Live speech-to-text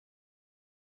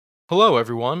Hello,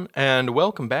 everyone, and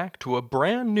welcome back to a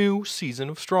brand new season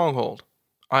of Stronghold.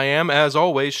 I am, as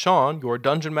always, Sean, your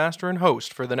dungeon master and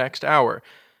host for the next hour.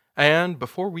 And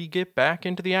before we get back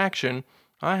into the action,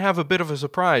 I have a bit of a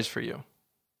surprise for you.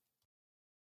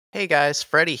 Hey guys,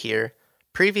 Freddy here.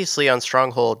 Previously on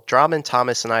Stronghold, Drum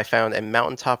Thomas and I found a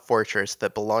mountaintop fortress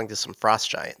that belonged to some frost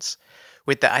giants.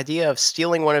 With the idea of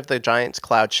stealing one of the giants'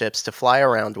 cloud ships to fly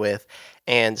around with,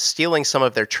 and stealing some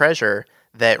of their treasure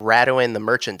that Radowin the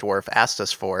merchant dwarf asked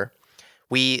us for,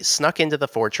 we snuck into the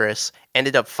fortress,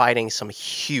 ended up fighting some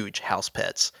huge house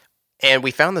pets. And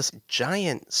we found this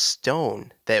giant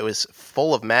stone that was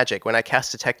full of magic. When I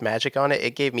cast Detect Magic on it,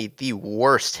 it gave me the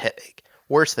worst headache,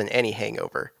 worse than any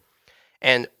hangover.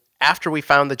 And after we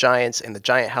found the giants and the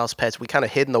giant house pets, we kind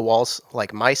of hid in the walls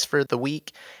like mice for the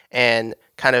week and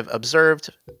kind of observed,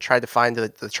 tried to find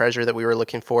the treasure that we were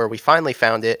looking for. We finally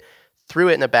found it, threw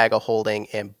it in a bag of holding,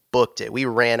 and booked it. We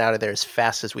ran out of there as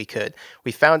fast as we could.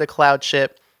 We found a cloud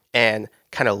ship and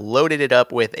kind of loaded it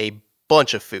up with a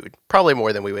bunch of food, probably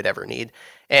more than we would ever need.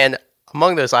 And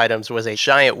among those items was a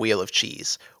giant wheel of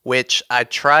cheese, which I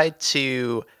tried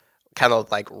to kind of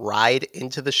like ride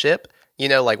into the ship,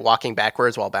 like walking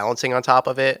backwards while balancing on top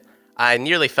of it. I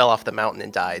nearly fell off the mountain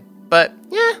and died. But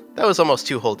yeah, that was almost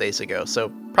 2 whole days ago,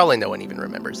 so probably no one even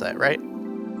remembers that, right?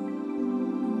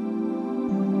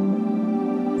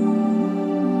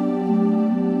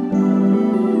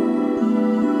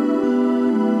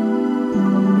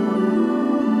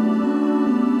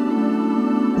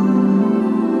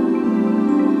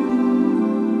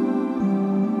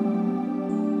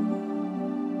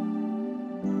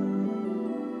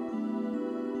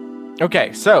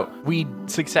 Okay, so we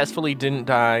successfully didn't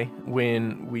die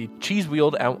when we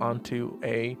cheese-wheeled out onto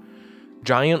a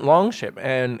giant longship.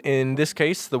 And in this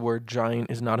case, the word giant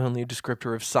is not only a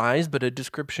descriptor of size, but a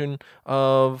description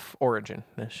of origin.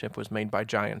 This ship was made by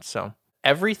giants, so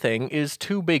everything is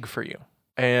too big for you.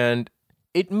 And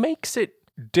it makes it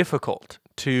difficult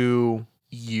to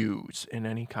use in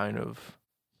any kind of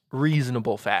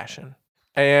reasonable fashion.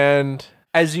 And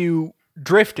as you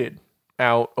drifted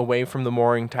out away from the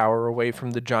mooring tower, away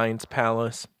from the giant's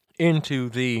palace, into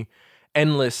the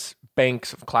endless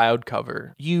banks of cloud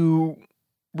cover, you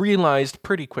realized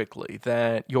pretty quickly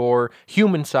that your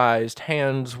human-sized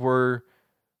hands were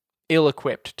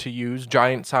ill-equipped to use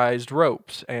giant-sized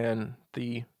ropes and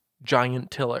the giant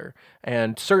tiller,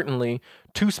 and certainly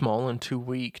too small and too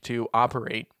weak to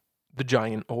operate the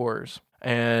giant oars.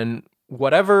 And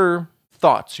whatever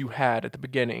thoughts you had at the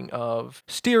beginning of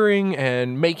steering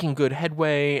and making good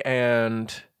headway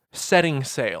and setting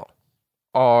sail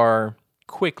are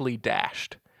quickly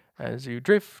dashed as you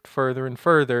drift further and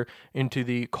further into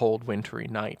the cold wintry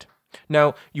night.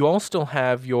 Now, you all still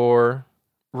have your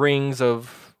rings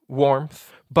of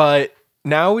warmth, but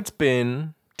now it's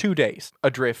been 2 days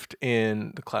adrift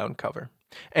in the cloud cover.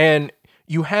 And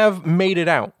you have made it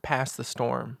out past the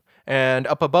storm. And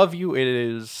up above you, it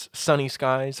is sunny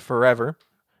skies forever,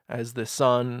 as the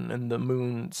sun and the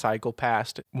moon cycle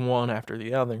past one after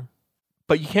the other.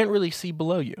 But you can't really see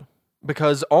below you,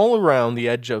 because all around the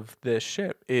edge of this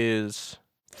ship is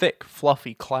thick,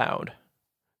 fluffy cloud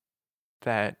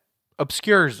that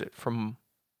obscures it from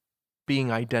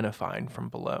being identified from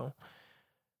below.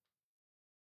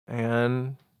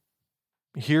 And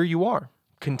here you are,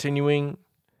 continuing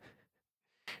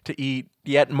to eat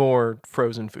yet more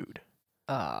frozen food.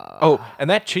 Oh, and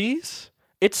that cheese,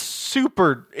 it's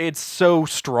so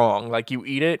strong. Like, you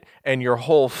eat it and your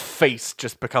whole face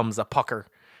just becomes a pucker.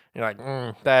 You're like,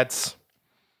 that's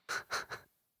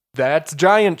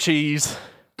giant cheese.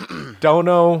 Don't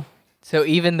know. So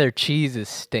even their cheese is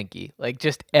stinky. Like,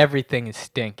 just everything is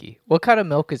stinky. What kind of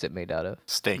milk is it made out of?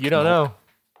 Steak. You don't know.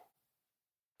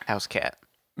 House cat.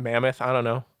 Mammoth, I don't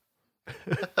know.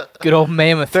 Good old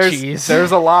mammoth cheese.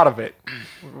 There's a lot of it.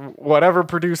 Whatever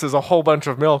produces a whole bunch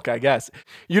of milk, I guess.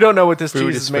 You don't know what this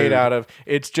cheese is made out of.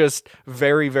 It's just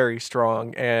very, very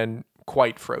strong and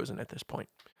quite frozen at this point.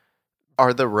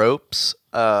 Are the ropes,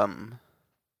 obviously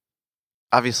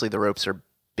the ropes are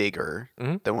bigger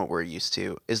than what we're used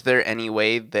to. Is there any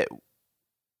way that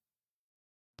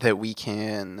we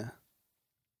can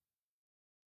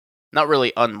not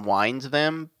really unwind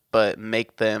them, but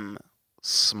make them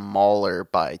smaller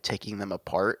by taking them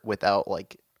apart without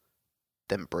like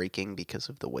them breaking because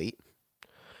of the weight?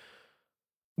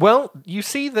 Well, you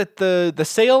see that the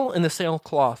sail and the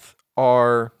sailcloth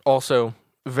are also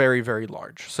very, very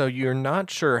large. So you're not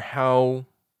sure how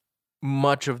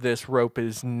much of this rope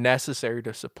is necessary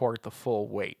to support the full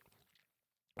weight.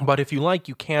 But if you like,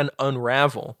 you can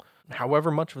unravel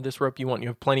however much of this rope you want. You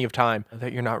have plenty of time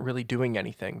that you're not really doing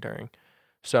anything during.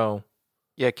 So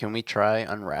Yeah, can we try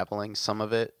unraveling some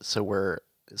of it so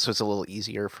it's a little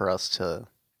easier for us to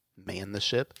man the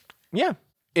ship? Yeah.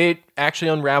 It actually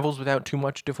unravels without too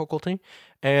much difficulty.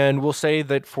 And we'll say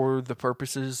that for the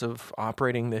purposes of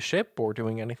operating this ship or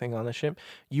doing anything on the ship,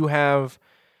 you have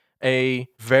a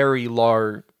very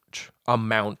large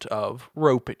amount of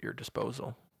rope at your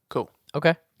disposal. Cool.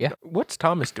 Okay. Yeah. What's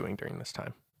Thomas doing during this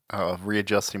time?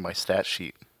 Readjusting my stat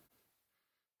sheet.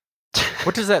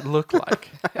 What does that look like?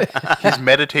 He's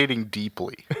meditating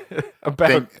deeply,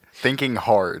 About thinking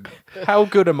hard. how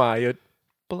good am I at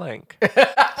blank?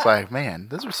 It's like, man,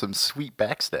 those are some sweet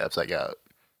backstabs I got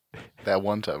that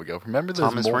one time ago. Remember those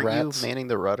Thomas, mole weren't rats? you manning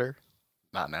the rudder?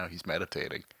 Not now. He's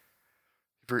meditating.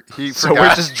 So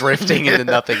we're just drifting into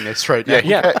nothingness right now.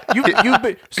 Yeah,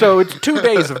 so it's 2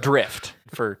 days of drift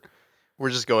for We're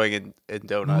just going in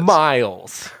donuts.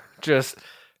 miles. Just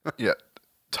Yeah.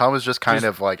 Tom was just kind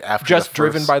of like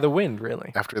driven by the wind,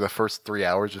 really. after the first 3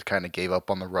 hours, just kind of gave up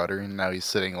on the rudder, and now he's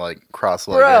sitting like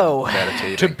cross-legged, Bro.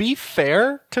 meditating. To be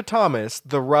fair to Thomas,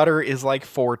 the rudder is like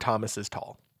 4 Thomases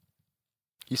tall.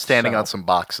 He's standing So. on some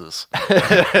boxes.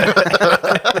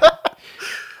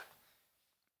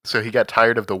 So he got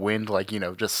tired of the wind, like,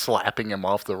 just slapping him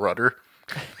off the rudder.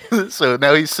 So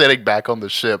now he's sitting back on the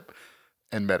ship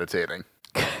and meditating.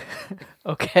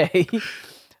 Okay.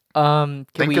 Can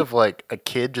Think we? of like a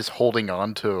kid just holding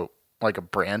on to like a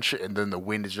branch, and then the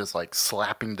wind is just like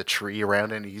slapping the tree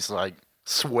around, and he's like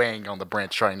swaying on the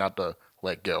branch, trying not to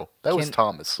let go. That was Can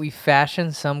Thomas. we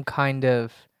fashion some kind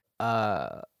of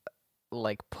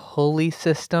like pulley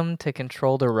system to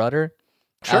control the rudder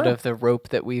out Sure. of the rope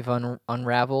that we've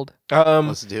unraveled?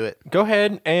 Let's do it. Go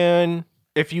ahead, and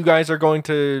if you guys are going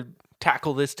to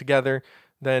tackle this together,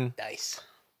 then Nice.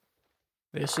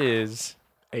 this is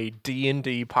a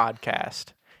D&D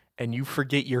podcast, and you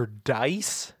forget your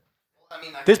dice?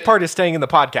 This part is staying in the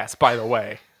podcast, by the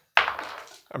way.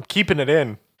 I'm keeping it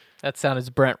in. That sounded as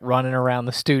Brent running around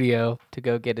the studio to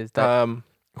go get his dice.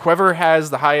 Whoever has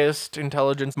the highest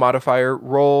intelligence modifier,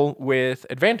 roll with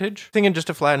advantage. Thinking just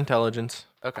a flat intelligence.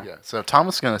 Okay. Yeah. So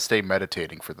Thomas is gonna stay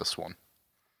meditating for this one.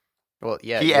 Well,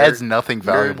 yeah. He you're- adds nothing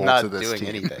you're valuable not to this doing team.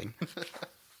 anything.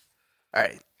 All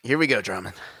right, here we go,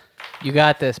 Drummond. You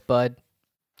got this, bud.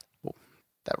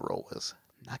 That roll was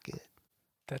not good.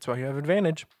 That's why you have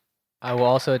advantage. I will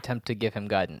also attempt to give him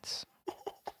guidance.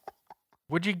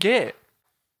 What'd you get?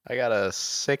 I got a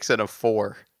 6 and a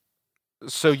 4.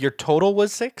 So your total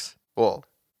was 6? Well,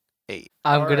 8.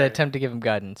 I'm going to Alright. attempt to give him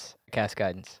guidance. Cast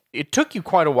guidance. It took you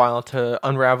quite a while to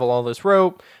unravel all this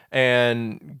rope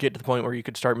and get to the point where you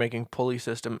could start making pulley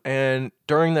system. And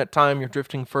during that time, you're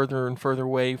drifting further and further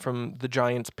away from the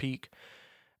giant's peak.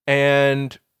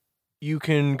 And you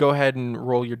can go ahead and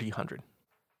roll your D100.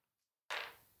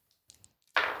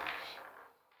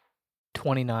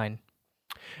 29.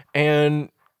 And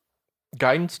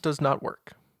guidance does not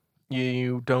work.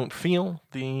 You don't feel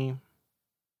the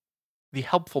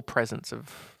helpful presence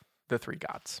of the 3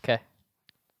 gods. Okay.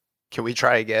 Can we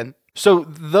try again? So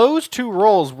those 2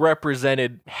 rolls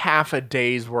represented half a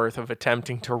day's worth of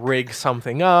attempting to rig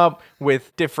something up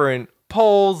with different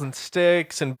poles and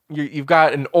sticks, and you've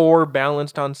got an oar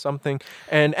balanced on something,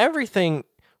 and everything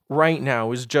right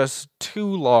now is just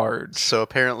too large. So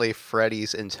apparently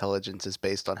Freddy's intelligence is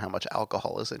based on how much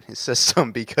alcohol is in his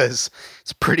system because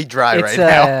it's pretty dry It's right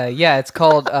now. yeah, it's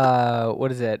called what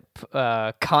is it?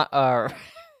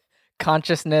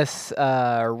 Consciousness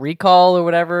recall or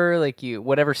whatever. Like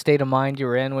whatever state of mind you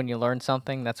were in when you learned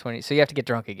something. That's when. So you have to get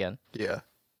drunk again. Yeah.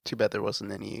 Too bad there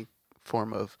wasn't any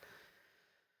form of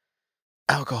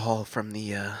alcohol from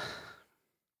the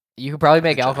You could probably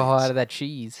make The alcohol Giants. out of that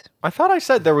cheese. I thought I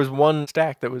said there was one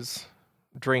stack that was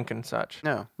drink and such.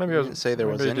 No. Maybe you I was didn't say there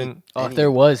was maybe I any. didn't. Oh, if any-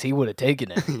 there was, he would have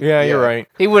taken it. Yeah, you're right.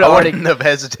 He would I have already. wouldn't have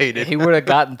hesitated. He would have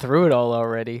gotten through it all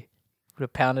already. Would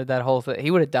have pounded that whole thing. He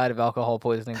would have died of alcohol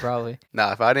poisoning probably.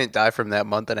 Nah, if I didn't die from that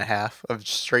month and a half of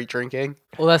straight drinking,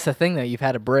 Well, that's the thing though. You've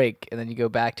had a break, and then you go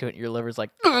back to it, and your liver's like.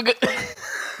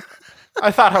 I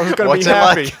thought I was going to What's be it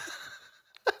happy. like?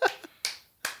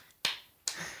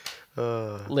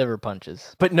 Liver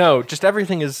punches. But no, just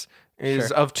everything is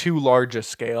Sure. of too large a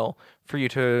scale for you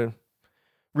to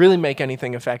really make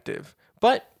anything effective.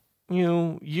 But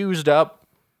you used up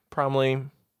probably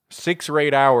 6 or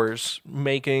 8 hours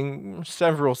making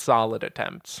several solid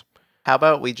attempts. how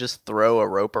about we just throw a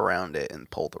rope around it and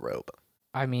pull the rope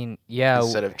I mean, yeah,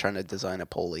 instead of trying to design a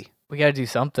pulley? we got to do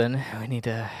something. We need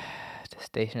to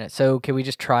station it. So can we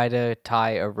just try to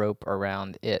tie a rope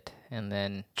around it, and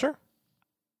then Sure.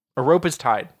 A rope is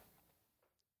tied.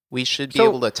 We should be So-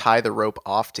 able to tie the rope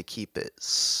off to keep it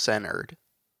centered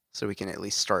so we can at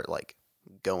least start like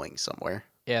going somewhere.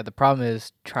 Yeah, the problem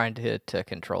is trying to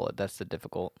control it. That's the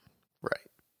difficult. Right.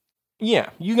 Yeah,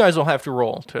 you guys will have to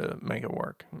roll to make it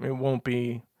work. It won't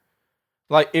be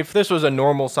like if this was a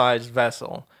normal sized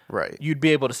vessel, Right. you'd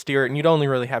be able to steer it, and you'd only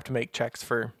really have to make checks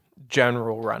for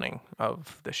general running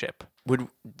of the ship.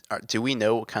 Do we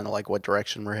know kind of like what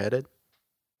direction we're headed?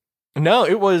 No,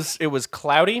 it was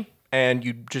cloudy, and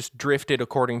you just drifted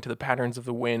according to the patterns of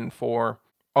the wind for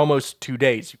almost 2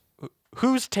 days.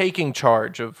 Who's taking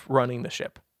charge of running the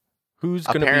ship? Who's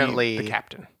going to be Apparently- the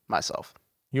captain? Myself.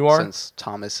 You are? Since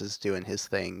Thomas is doing his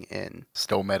thing in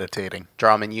Still meditating.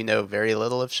 Drummond, you know very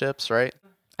little of ships, right?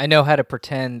 I know how to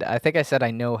pretend. I think I said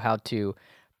I know how to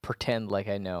pretend like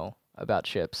I know about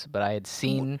ships, but I had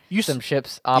seen some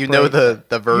ships operate. You know the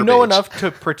verbiage. You know enough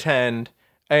to pretend,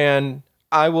 and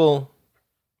I will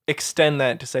extend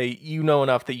that to say you know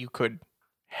enough that you could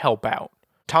help out.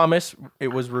 Thomas, it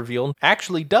was revealed,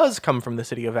 actually does come from the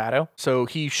city of Addo, so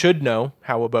he should know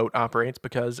how a boat operates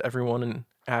because everyone in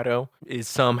Addo is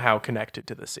somehow connected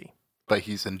to the sea. But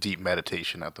he's in deep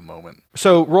meditation at the moment.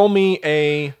 So roll me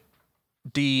a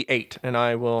D8, and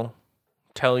I will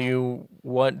tell you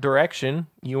what direction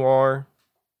you are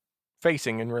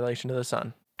facing in relation to the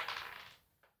sun.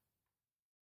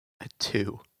 A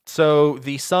 2. So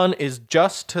the sun is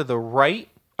just to the right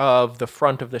of the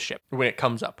front of the ship when it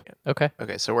comes up. Okay.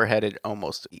 Okay, so we're headed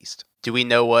almost east. Do we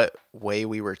know what way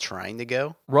we were trying to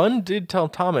go? Run did tell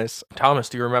Thomas. Thomas,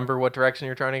 do you remember what direction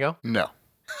you're trying to go? No.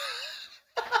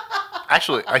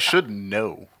 Actually, I should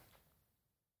know.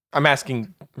 I'm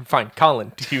asking, fine,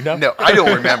 Colin, do you know? No, I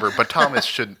don't remember, but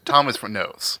Thomas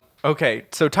knows. Okay,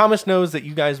 so Thomas knows that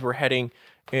you guys were heading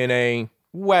in a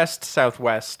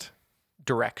west-southwest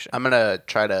direction. I'm going to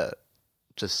try to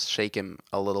just shake him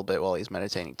a little bit while he's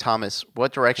meditating. Thomas,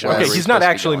 what direction are Okay, we he's supposed not to be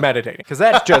actually going? meditating, because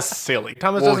that's just silly.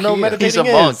 Thomas doesn't know what meditating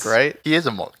He's a is. monk, right? He is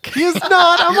a monk. He is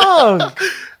not a monk!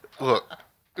 Look,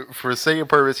 for the sake of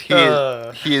purpose, he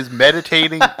is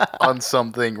meditating on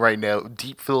something right now.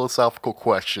 Deep philosophical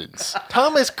questions.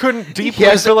 Thomas couldn't He deeply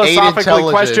has 8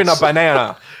 philosophically question a intelligence.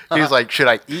 banana. He's like, should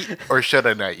I eat or should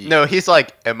I not eat? No, he's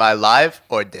like, am I alive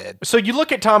or dead? So you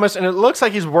look at Thomas, and it looks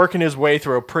like he's working his way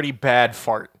through a pretty bad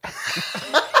fart.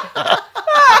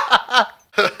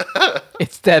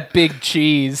 It's that big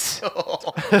cheese.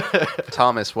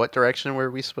 Thomas, what direction were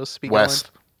we supposed to be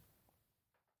West.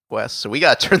 going? West. So we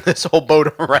got to turn this whole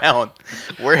boat around.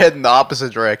 We're heading the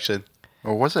opposite direction.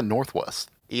 Or was it northwest?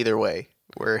 Either way,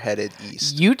 we're headed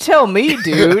east. You tell me,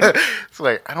 dude. It's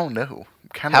like, I don't know.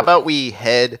 Kind How of. about we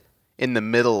head in the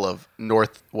middle of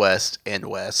northwest and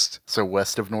west? So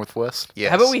west of northwest? Yes.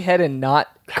 How about we head in not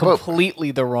about-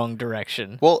 completely the wrong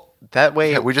direction? Well, that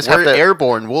way Yeah, we just we're have to-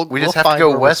 airborne. We just we'll have to find go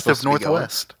where we're west of supposed to be going.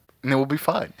 northwest. And then we'll be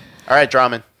fine. All right,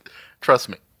 Drummond. Trust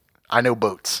me. I know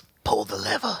boats. Pull the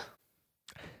lever.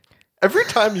 Every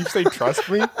time you say trust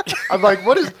me, I'm like,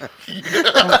 what is...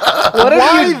 What have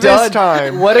Why you this done?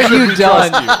 time? What have you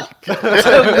done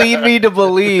to lead me to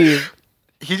believe?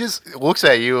 He just looks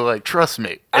at you like, trust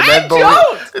me. And I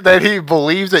don't! then he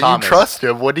believes that Thomas. you trust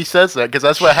him when he says that, because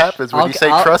that's what happens when I'll- you say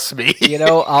I'll- trust me. You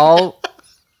know,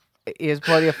 he has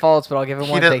plenty of faults, but I'll give him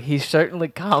one does- thing. He's certainly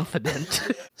confident.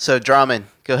 So, Drummond,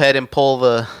 go ahead and pull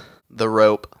the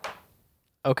rope.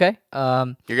 Okay.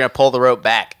 You're gonna pull the rope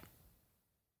back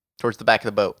towards the back of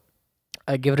the boat.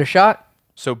 I give it a shot.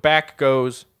 So back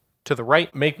goes to the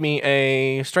right. Make me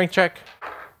a strength check.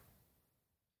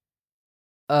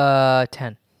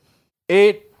 10.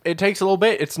 It takes a little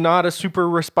bit. It's not a super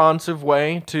responsive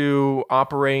way to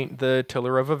operate the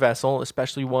tiller of a vessel,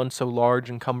 especially one so large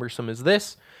and cumbersome as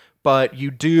this. But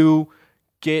you do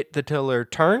get the tiller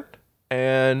turned,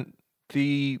 and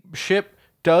the ship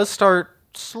does start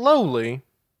slowly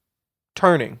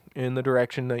turning in the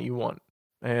direction that you want.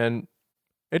 And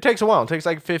it takes a while. It takes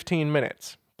like 15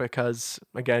 minutes because,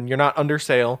 again, you're not under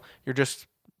sail. You're just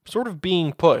sort of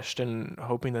being pushed and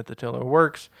hoping that the tiller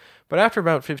works. But after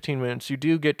about 15 minutes, you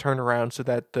do get turned around so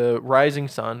that the rising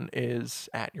sun is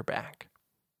at your back.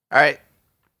 All right,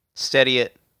 steady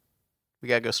it. We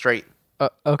gotta go straight.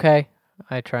 Okay.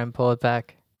 I try and pull it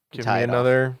back. Give tie me it off.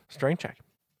 another strength check.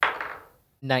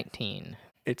 19.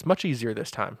 It's much easier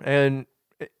this time. And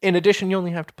in addition, you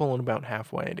only have to pull in about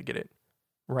halfway to get it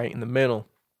right in the middle.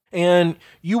 And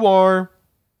you are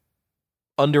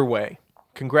underway.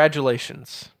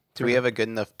 Congratulations. Do we have a good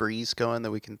enough breeze going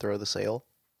that we can throw the sail?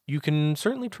 You can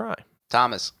certainly try.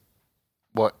 Thomas,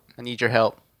 What? I need your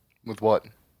help. With what?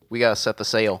 We gotta set the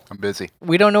sail. I'm busy.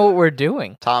 We don't know what we're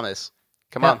doing. Thomas,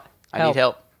 come Help. on. I need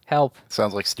help. Help.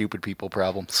 Sounds like stupid people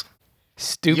problems.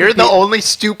 Stupid. You're the pe- only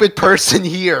stupid person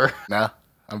here. Nah,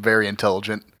 I'm very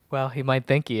intelligent. Well, he might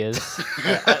think he is.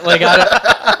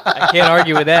 I can't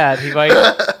argue with that. He might.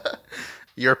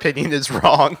 Your opinion is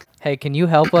wrong. Hey, can you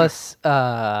help us?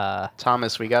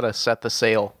 Thomas, we gotta set the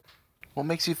sail. What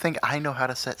makes you think I know how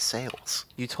to set sails?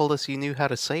 You told us you knew how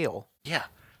to sail. Yeah.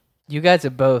 You guys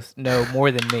both know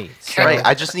more than me. So Right,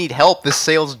 I just need help. This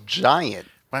sail's giant.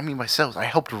 What I mean by sails, I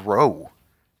helped row.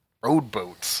 Rowed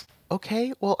boats.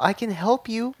 Okay, well, I can help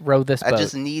you. row this boat. I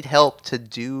just need help to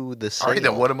do the sail. Alright,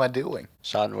 then what am I doing?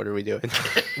 Sean, what are we doing?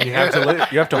 You have to.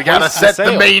 You have to. We gotta hoist set the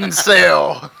sail. main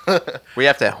sail. We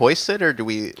have to hoist it, or do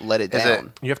we let it Is down?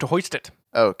 it- You have to hoist it.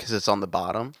 Oh, because it's on the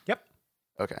bottom? Yep.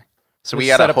 Okay. So It's we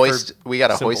set gotta up for hoist. We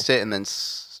gotta simple. hoist it and then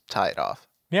tie it off.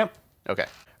 Yep. Okay.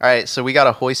 All right. So we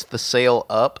gotta hoist the sail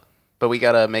up, but we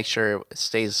gotta make sure it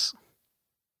stays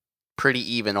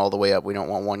pretty even all the way up. We don't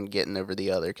want one getting over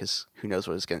the other, because who knows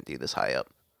what it's gonna do this high up.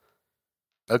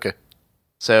 Okay.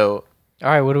 So All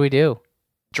right, what do we do?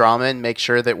 Drummond, make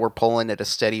sure that we're pulling at a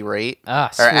steady rate. Ah,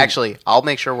 Or sweet. actually, I'll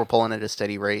make sure we're pulling at a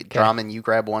steady rate. 'Kay. Drummond, you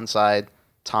grab one side.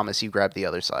 Thomas, you grab the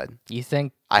other side. You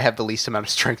think I have the least amount of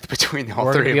strength between all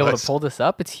we're gonna three be of able us. to pull this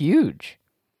up? It's huge.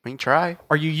 We can try.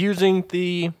 Are you using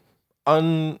the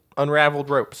unraveled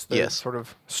ropes? The Yes. sort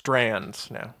of strands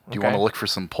now. Do you want to look for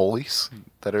some pulleys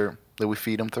that we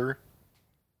feed them through?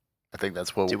 I think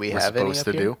that's what Do we we're have any supposed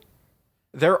up to here? do.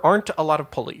 There aren't a lot of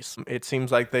pulleys. It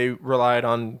seems like they relied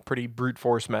on pretty brute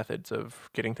force methods of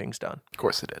getting things done. Of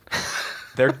course it did.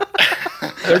 They're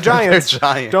giants. They're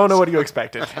giants. Don't know what you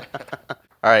expected.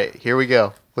 All right, here we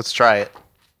go. Let's try it.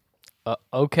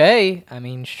 Okay. I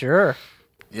mean, sure.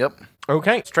 Yep.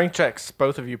 Okay, strength checks,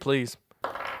 both of you, please.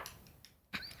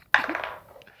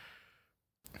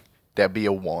 That'd be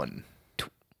a 1.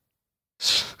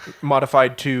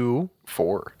 Modified to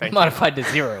 4. Thank you. Modified to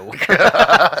 0.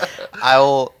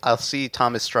 I'll see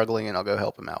Thomas struggling and I'll go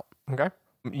help him out. Okay.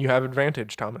 You have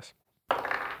advantage, Thomas.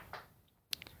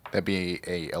 That'd be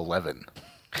a 11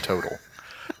 total.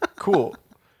 Cool.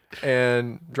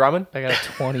 And Drummond? I got a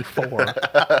 24.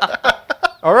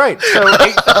 All right. So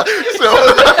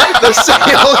The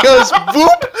sail goes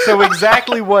boop. so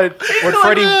exactly what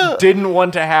Freddie didn't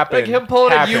want to happen. Like him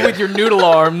pulling at you happened. with your noodle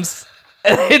arms.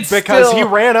 And it's Because still, he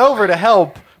ran over to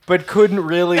help, but couldn't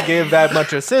really give that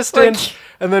much assistance.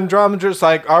 And then Drummond just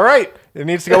like, all right, it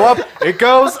needs to go up. It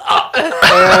goes up.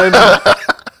 And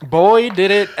boy,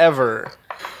 did it ever.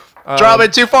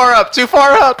 Drummond, too far up. Too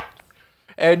far up.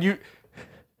 And you,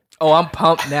 Oh, I'm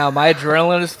pumped now. My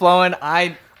adrenaline is flowing.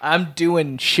 I'm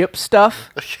doing ship stuff.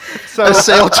 The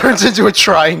sail turns into a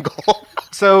triangle.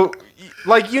 so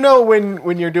like, you know,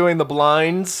 when you're doing the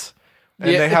blinds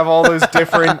and Yeah. they have all those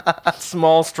different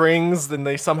small strings and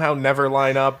they somehow never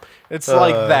line up. It's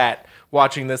like that,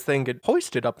 watching this thing get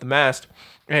hoisted up the mast.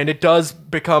 And it does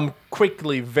become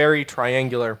quickly very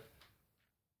triangular.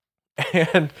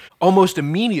 And almost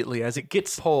immediately as it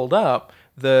gets pulled up,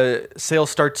 the sail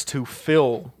starts to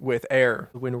fill with air.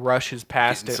 The wind rushes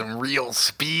past Getting it. some real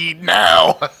speed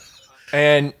now.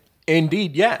 And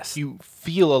indeed, yes, you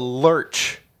feel a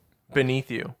lurch beneath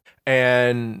you.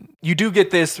 And you do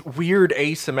get this weird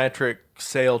asymmetric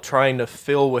sail trying to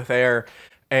fill with air,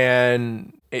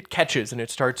 and it catches and it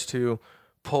starts to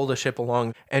pull the ship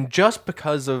along. And just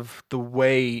because of the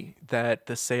way that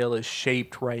the sail is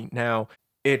shaped right now,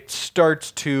 it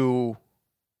starts to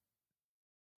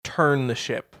turn the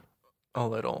ship a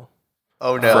little.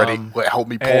 Oh no. Freddie, help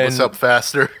me pull this and- up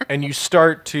faster. And you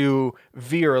start to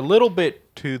veer a little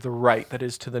bit to the right, that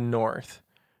is to the north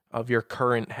of your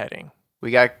current heading.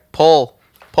 We got pull.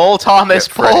 Pull, Thomas.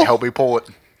 Yeah, pull. Freddie, help me pull it.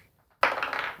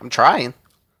 I'm trying.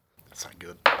 That's not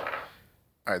good. All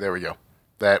right, there we go.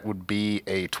 That would be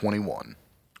a 21.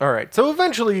 All right, so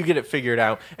eventually you get it figured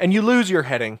out, and you lose your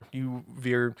heading. You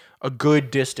veer a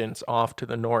good distance off to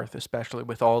the north, especially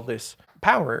with all this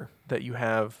power that you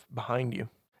have behind you.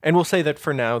 And we'll say that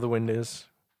for now, the wind is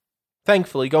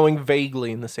thankfully going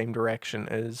vaguely in the same direction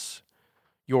as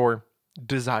your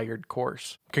desired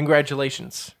course.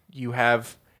 Congratulations, you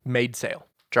have made sail.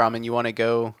 Drummond, you want to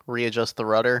go readjust the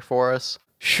rudder for us?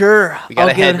 Sure. We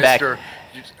gotta I'll get head it. back. Are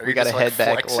We you gotta just, head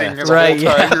back flexing left. the Right,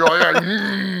 whole time? yeah. You're like,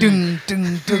 "Mm."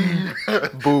 Dun, dun,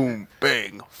 dun. Boom,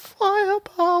 bang, fly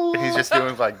Apollo. He's just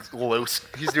doing like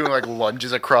he's doing like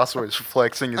lunges across where he's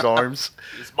flexing his arms.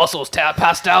 These muscles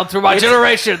passed down through my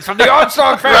generations from the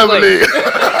Armstrong family.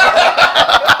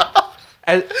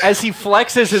 As he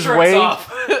flexes his Shirts way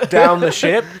off. down the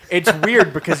ship, it's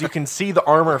weird because you can see the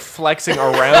armor flexing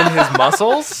around his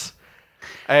muscles.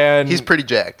 And He's pretty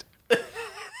jacked.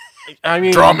 I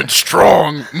mean, Drummond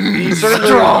strong. he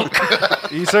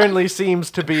certainly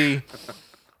seems to be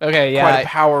Okay, quite yeah.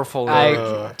 powerful.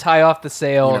 I tie off the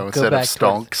sail, You know, go instead of back towards-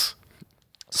 stonks.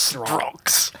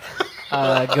 Strokes.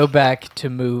 Go back to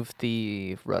move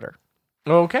the rudder.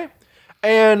 Okay.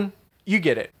 And you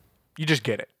get it. You just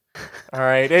get it. All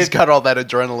right. He's got all that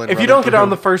adrenaline. If you don't get it on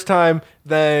the first time,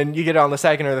 then you get it on the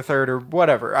second or the third or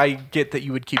whatever. I get that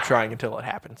you would keep trying until it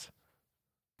happens.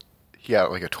 Yeah,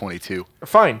 like a 22.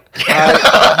 Fine. You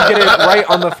get it right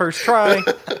on the first try,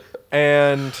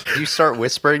 and you start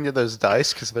whispering to those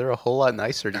dice because they're a whole lot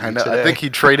nicer to you today. I think he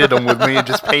traded them with me and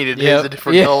just painted his a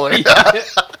different color.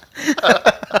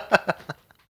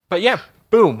 But yeah,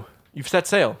 boom. You've set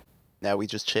sail. Now we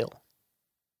just chill.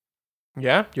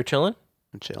 Yeah? You're chilling?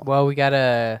 And chill. Well, we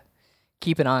gotta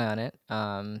keep an eye on it.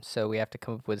 So we have to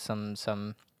come up with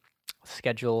some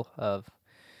schedule of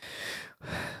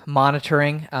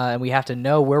monitoring, and we have to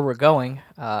know where we're going.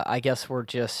 I guess we're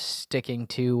just sticking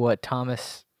to what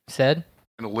Thomas said.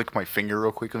 I'm gonna lick my finger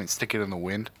real quick and stick it in the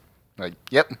wind. Like,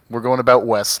 yep, we're going about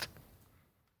west.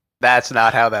 That's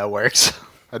not how that works.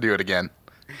 I do it again.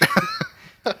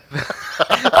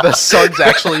 The sun's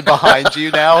actually behind you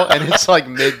now, and it's like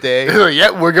midday.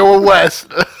 Yep, we're going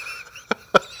west.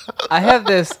 I have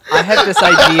this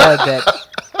idea that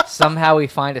somehow we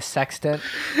find a sextant,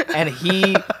 and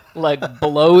he like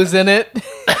blows in it.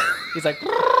 He's like,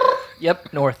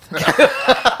 "Yep, north."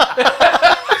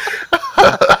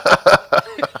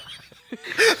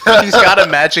 He's got a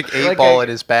magic 8-ball in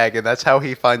his bag, and that's how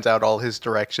he finds out all his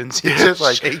directions. He just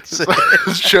like, shakes it.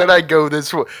 Should I go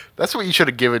this way? That's what you should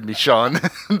have given me, Sean.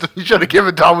 You should have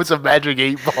given Thomas a magic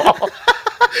 8-ball.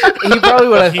 He probably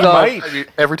would have thought. might. I mean,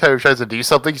 every time he tries to do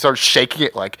something, he starts shaking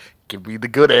it like, give me the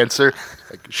good answer.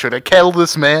 Like, should I kill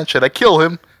this man? Should I kill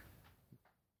him?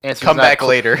 Answer's Come not back clear.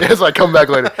 later. Yes, I come back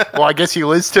later. Well, I guess he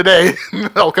lives today.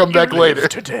 I'll come back later.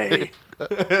 Today.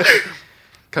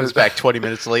 Comes back 20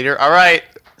 minutes later. All right.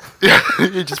 Yeah,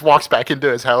 he just walks back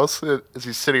into his house as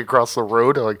he's sitting across the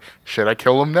road. I'm like, should I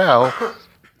kill him now?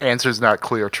 Answer's not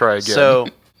clear. Try again. So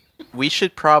we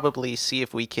should probably see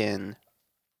if we can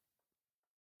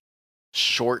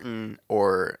shorten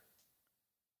or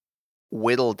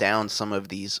whittle down some of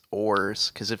these oars,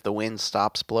 because if the wind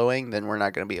stops blowing, then we're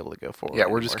not going to be able to go forward. yeah,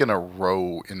 we're just anymore. gonna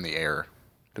row in the air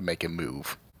to make it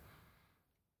move.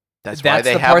 That's why That's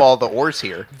they the have part- all the oars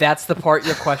here. That's the part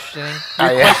you're questioning.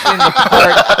 I You're am. questioning the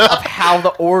part of how the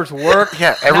oars work.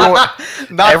 Yeah, everyone.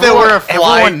 Not that we're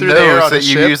flying everyone through the air knows on a that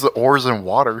you ship. use the oars in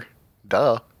water.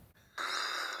 Duh.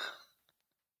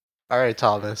 All right,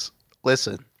 Thomas.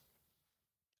 Listen.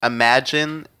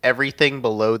 Imagine everything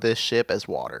below this ship as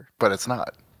water, But it's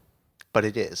not. but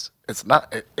it is. It's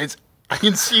not. It's. I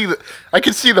can see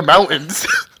the mountains.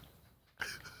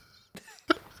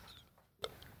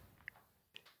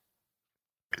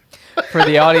 For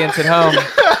the audience at home,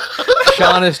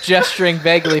 Sean is gesturing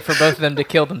vaguely for both of them to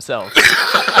kill themselves.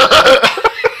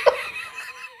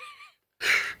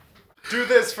 Do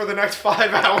this for the next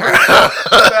 5 hours.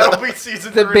 That'll be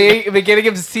season The 3. beginning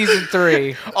of season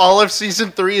 3. All of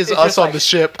season 3 is It's us just on like- the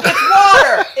ship.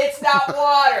 Water! It's not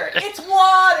water! It's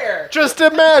water! Just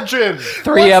imagine.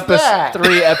 Three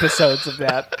episodes of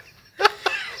that.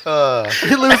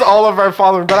 We lose all of our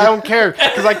following, but I don't care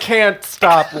because I can't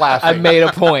stop laughing. I made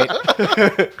a point.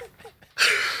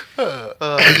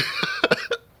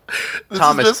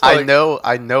 Thomas, just like-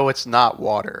 I know it's not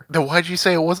water. Then why'd you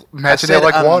say it was? I Imagine said it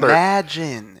like water.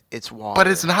 Imagine it's water. But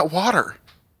it's not water.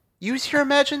 Use your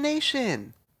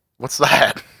imagination. What's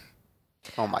that?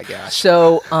 Oh my gosh.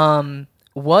 So,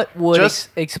 what would Just-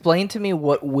 explain to me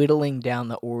what whittling down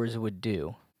the oars would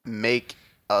do? Make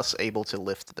us able to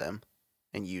lift them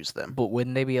and use them. But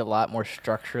wouldn't they be a lot more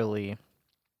structurally?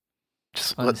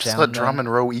 Just Unsound let them.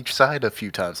 Drummond row each side a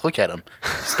few times. Look at him.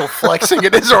 He's still flexing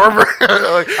in his armor. Like,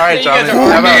 All right, You guys Drummond. are- How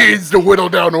who about needs to whittle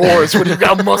down oars when you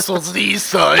got muscles these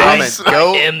size? Drummond,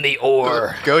 go am the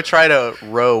oar. go try to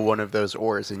row one of those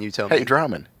oars, and you tell Hey, me.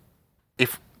 Drummond,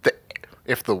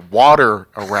 if the water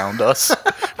around us,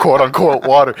 quote unquote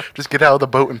water, just get out of the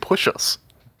boat and push us.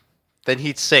 Then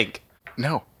he'd sink.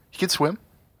 No, he can swim,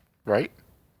 right?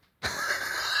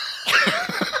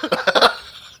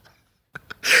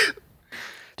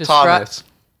 Thomas.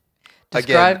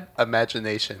 Describe Again,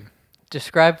 imagination.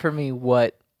 describe for me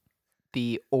what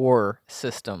the oar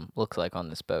system looks like on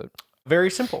this boat. Very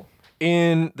simple.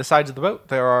 In the sides of the boat,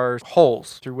 there are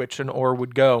holes through which an oar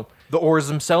would go. The oars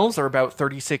themselves are about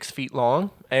 36 feet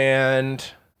long and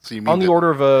So you on the order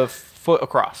of a foot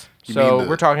across. You So mean the-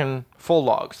 we're talking full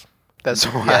logs. That's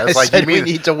why Yeah, I it's like, said you we mean-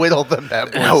 need to whittle them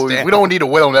that No, much down. we don't need to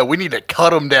whittle them down. We need to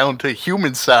cut them down to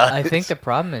human size. I think the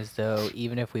problem is, though,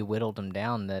 even if we whittled them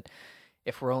down, that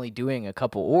if we're only doing a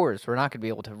couple oars, we're not going to be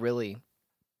able to really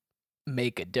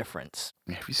make a difference.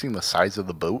 Have you seen the size of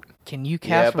the boat? Can you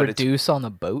Yeah, cast but it's- reduce on the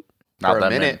boat? For a that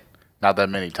minute. many. Not that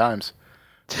many times.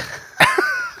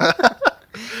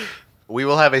 We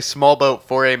will have a small boat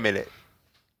for a minute.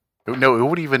 No, it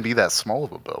wouldn't even be that small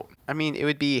of a boat. I mean, it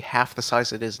would be half the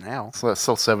size it is now. So that's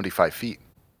still 75 feet.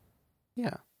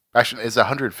 Yeah. Actually, is it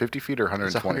 150 feet or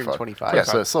 125? It's 125. Yeah,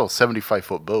 so it's still a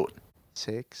 75-foot boat.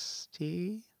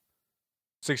 60?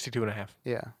 62 and a half.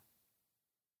 Yeah.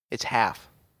 It's half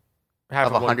Half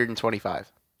of one.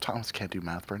 125. Thomas can't do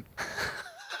math, Brent.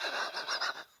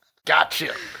 Gotcha.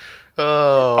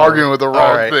 Oh. Arguing with the wrong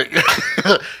all right.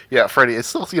 thing. Yeah, Freddie, it's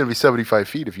still going to be 75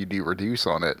 feet if you do reduce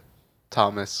on it.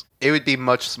 Thomas. It would be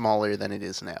much smaller than it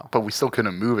is now. But we still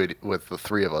couldn't move it with the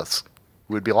three of us.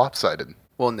 We'd be lopsided.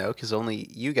 Well, no, because only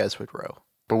you guys would row.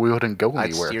 But we wouldn't go I'd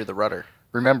anywhere. steer the rudder.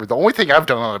 Remember, the only thing I've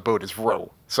done on a boat is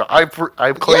row. So I claim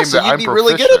Yeah, so that you'd I'm be proficient.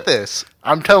 really good at this.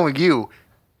 I'm telling you,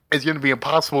 it's going to be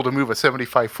impossible to move a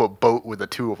 75-foot boat with the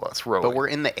two of us rowing. But we're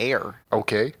in the air.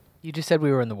 Okay. You just said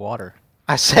we were in the water.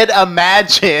 I said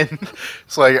imagine.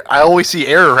 It's like, I always see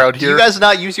air around Do here. you guys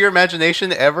not use your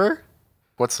imagination ever?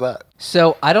 What's that?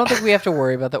 So I don't think we have to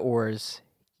worry about the oars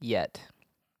yet.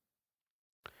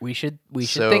 We should think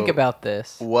So- about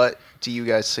this. What do you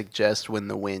guys suggest when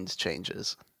the wind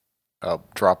changes?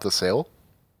 Drop the sail?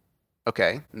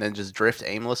 Okay, and then just drift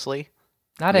aimlessly?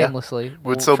 Not Yeah. aimlessly. We'd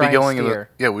We'll still be try and going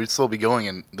steer. we'd still be going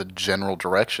in the general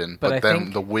direction, But but I then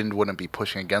think- the wind wouldn't be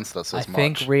pushing against us I as much.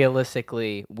 think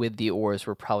realistically, with the oars,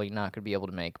 we're probably not going to be able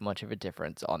to make much of a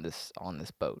difference on this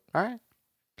boat. All right.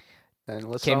 Then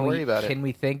let's not worry about it. Can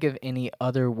we think of any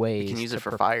other ways You can use to it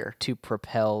for fire. to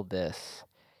propel this?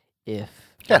 If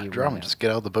Yeah, we Drama, ran just get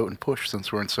out of the boat and push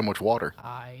since we're in so much water.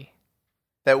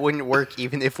 That wouldn't work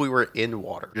even if we were in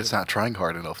water. You're just not trying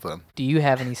hard enough then. Do you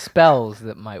have any spells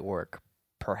that might work?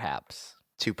 Perhaps.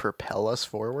 To propel us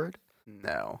forward?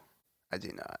 No, I do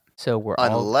not. So we're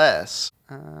all Unless,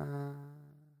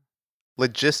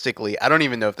 logistically, I don't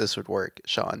even know if this would work,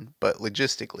 Sean, but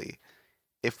logistically,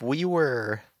 if we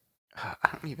were, I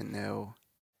don't even know,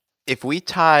 if we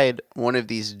tied one of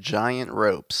these giant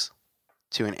ropes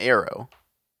to an arrow.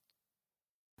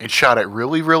 And shot it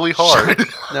really, really hard.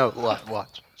 No,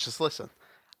 watch. Just listen.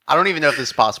 I don't even know if this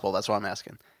is possible. That's why I'm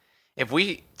asking. If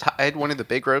we tied one of the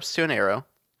big ropes to an arrow,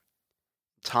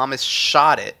 Thomas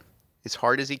shot it as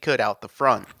hard as he could out the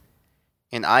front,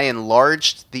 and I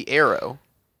enlarged the arrow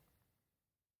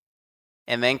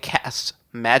and then cast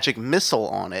magic missile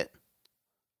on it,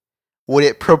 would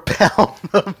it propel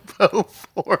the boat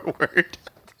forward?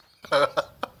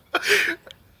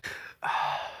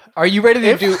 Are you ready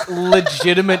to do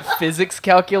legitimate physics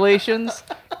calculations?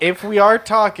 If we are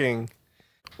talking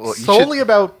Well, you solely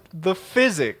about the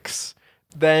physics,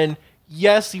 then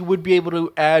yes, you would be able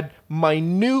to add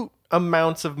minute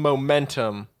amounts of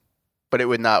momentum. But it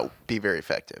would not be very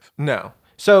effective. No.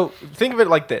 So think of it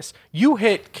like this. You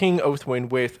hit King Oathwind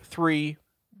with 3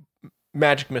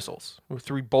 magic missiles, with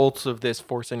 3 bolts of this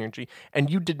force energy, and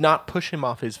you did not push him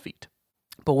off his feet.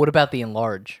 But what about the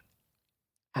enlarge?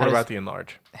 What about the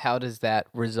enlarge? How does that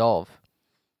resolve?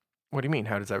 What do you mean?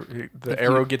 How does that... The If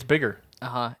arrow you- gets bigger.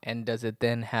 And does it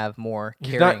then have more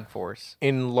He's carrying not- force?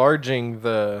 Enlarging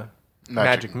the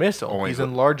magic missile. only He's the-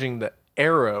 enlarging the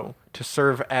arrow to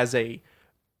serve as a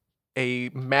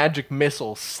magic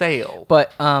missile sail.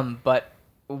 But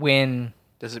when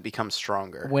Does it become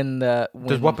stronger?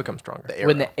 Does what become stronger? The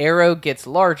when arrow. the arrow gets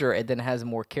larger, it then has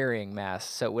more carrying mass,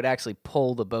 so it would actually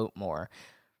pull the boat more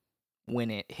when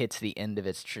it hits the end of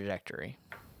its trajectory.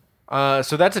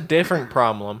 So that's a different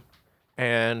problem.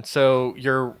 And so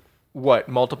you're,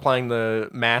 multiplying the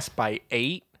mass by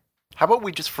 8? How about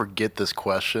we just forget this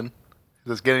question?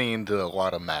 It's getting into a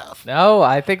lot of math. No,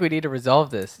 I think we need to resolve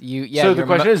this. So the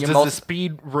question is, does the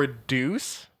speed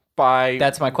reduce by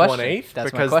That's my question. 1/8?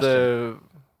 That's my Because question.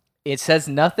 It says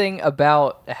nothing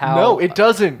about how. No, it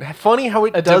doesn't. Funny how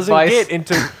it doesn't device- get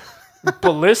into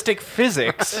ballistic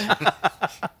physics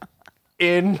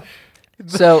in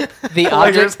So the Player's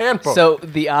object. Handbook. So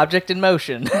the object in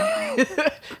motion.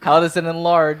 How does an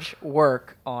enlarge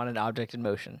work on an object in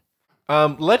motion?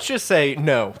 let's just say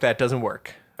no, that doesn't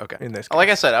work. Okay. In this Like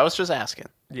I said, I was just asking.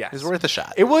 Yes. It's worth a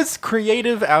shot. It was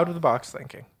creative out of the box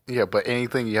thinking. Yeah, but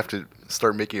anything you have to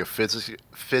start making a physics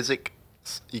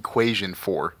equation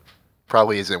for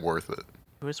probably isn't worth it.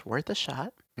 It was worth a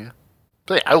shot. Yeah.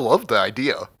 Hey, I love the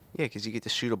idea. Yeah, because you get to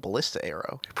shoot a ballista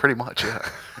arrow. Pretty much, yeah.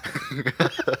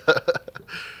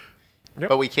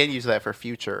 But we can use that for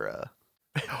future.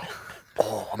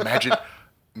 Oh,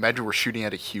 imagine we're shooting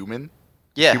at a human.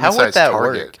 Yeah, how would human-sized that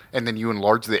target, work? And then you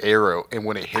enlarge the arrow, and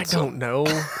when it I hits don't know.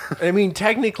 I mean,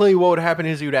 technically, what would happen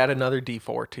is you'd add another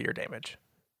D4 to your damage.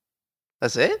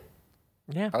 That's it?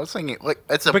 Yeah. I was thinking, like,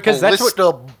 it's a Because that's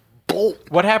ballista bolt.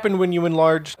 What happened when you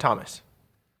enlarged Thomas?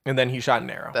 And then he shot an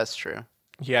arrow. That's true.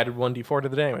 He added 1d4 to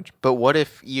the damage. But what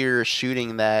if you're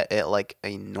shooting that at like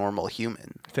a normal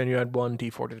human? Then you add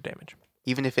 1d4 to the damage.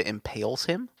 Even if it impales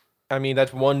him? I mean,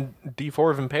 that's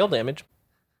 1d4 of impale damage.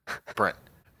 Brent,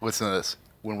 listen to this.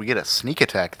 When we get a sneak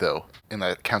attack, though, and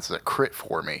that counts as a crit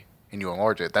for me, and you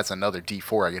enlarge it, that's another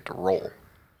d4 I get to roll.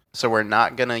 So we're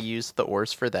not going to use the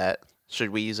ores for that. Should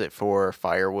we use it for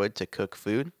firewood to cook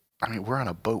food? I mean, we're on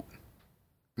a boat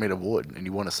made of wood, and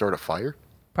you want to start a fire?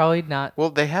 Probably not. Well,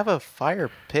 they have a fire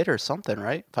pit or something,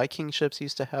 right? Viking ships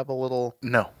used to have a little...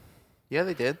 No. Yeah,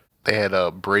 they did. They had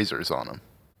braziers on them.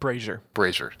 Brazier.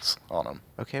 Braziers on them.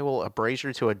 Okay, well, a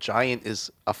brazier to a giant is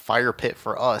a fire pit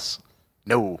for us.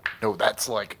 No, that's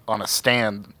like on a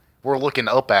stand. We're looking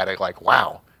up at it like,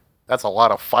 wow, that's a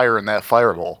lot of fire in that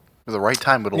fireball. At the right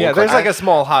time, it'll Yeah, look there's like a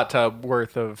small hot tub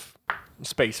worth of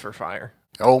space for fire.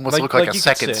 it'll almost like- look like like a you could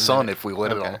sit second in sun it. if we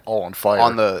lit Okay. it all on fire.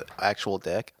 On the actual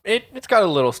deck? It's got a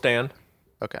little stand.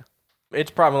 Okay. It's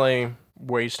probably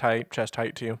waist height, chest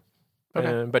height too.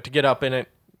 Okay. But to get up in it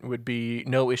would be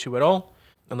no issue at all,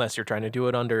 unless you're trying to do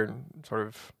it under sort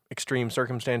of extreme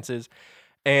circumstances.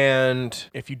 And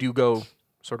if you do go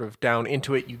sort of down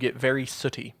into it, you get very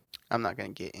sooty. I'm not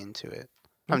going to get into it.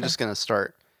 I'm Okay. just going to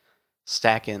start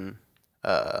stacking...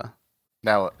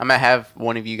 Now, I'm going to have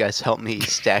one of you guys help me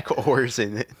stack ores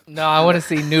in it. No, I want to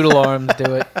see Noodle Arms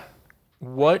do it.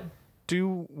 What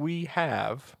do we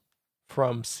have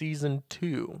from season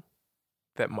 2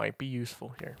 that might be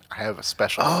useful here? I have a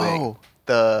special thing. Oh,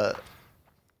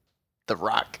 the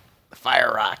rock. The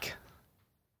fire rock.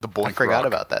 The boink I forgot rock.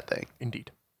 about that thing. Indeed.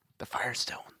 The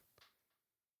firestone.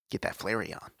 Get that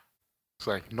flary on. It's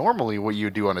like, normally what you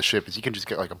would do on a ship is you can just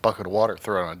get like a bucket of water,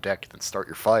 throw it on a deck, and then start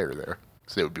your fire there.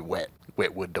 So it would be wet.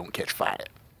 Wet wood don't catch fire.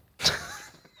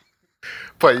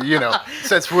 But, you know,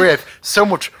 since we have so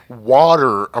much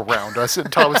water around us,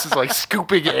 and Thomas is like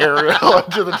scooping air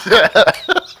onto the deck.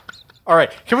 All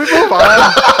right, can we move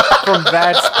on from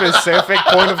that specific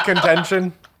point of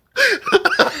contention?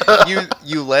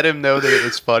 You let him know that it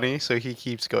was funny, so he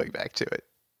keeps going back to it.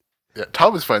 Yeah,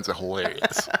 Thomas finds it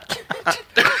hilarious.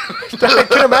 I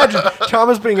can imagine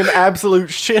Thomas being an absolute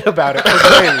shit about it for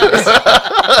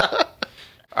days.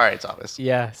 All right, Thomas.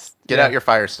 Yes. Get out your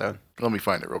firestone. Let me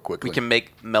find it real quickly. We can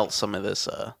melt some of this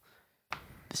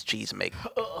cheese and make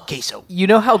queso. You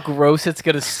know how gross it's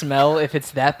gonna smell if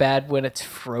it's that bad when it's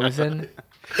frozen?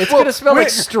 It's gonna smell like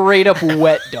wait. straight up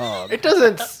wet dog. It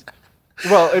doesn't.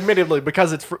 Well, admittedly,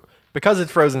 because it's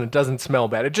frozen, it doesn't smell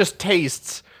bad. It just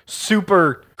tastes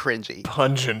super Cringy.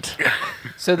 pungent.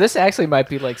 So this actually might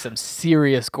be like some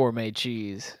serious gourmet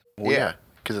cheese. Well, Yeah. yeah,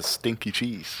 because it's stinky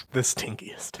cheese. The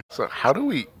stinkiest. So how do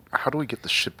we get the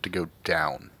ship to go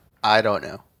down? I don't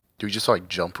know. Do we just like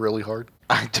jump really hard?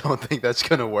 I don't think that's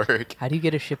gonna work. How do you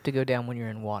get a ship to go down when you're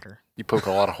in water? You poke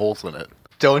a lot of holes in it.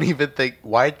 Don't even think.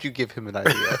 Why'd you give him an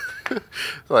idea?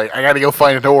 Like, I gotta go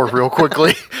find an ore real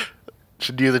quickly.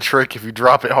 Should do the trick if you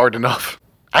drop it hard enough.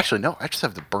 Actually, no, I just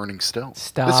have the burning stone.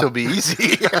 Stop. This will be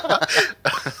easy.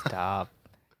 Stop.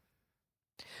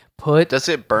 Put Does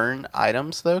it burn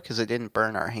items though? Because it didn't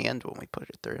burn our hand when we put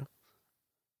it through.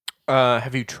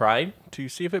 Have you tried to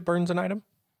see if it burns an item?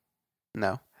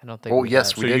 No. I don't think Well, we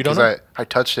yes, have. we So did you don't because know? I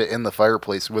touched it in the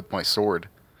fireplace with my sword,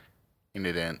 and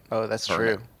it didn't. Oh, that's Burn true.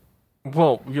 it.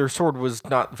 Well, your sword was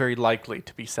not very likely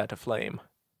to be set aflame.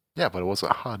 Yeah, but it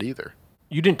wasn't hot either.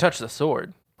 You didn't touch the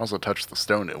sword. I also touched the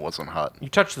stone; it wasn't hot. You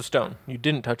touched the stone. You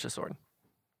didn't touch the sword.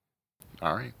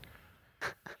 All right.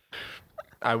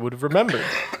 I would have remembered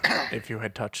if you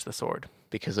had touched the sword.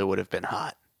 Because it would have been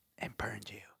hot and burned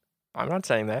you. I'm not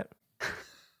saying that,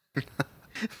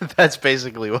 That's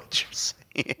basically what you're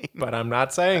saying. but I'm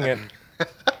not saying it.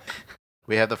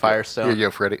 We have the Here firestone. you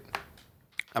go, Freddy.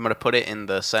 I'm gonna put it in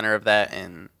the center of that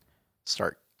and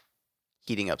start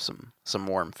heating up some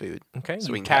warm food. Okay, So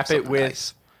you we can have cap it something with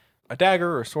nice. a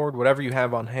dagger or a sword, whatever you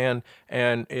have on hand,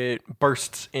 and it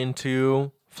bursts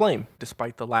into flame.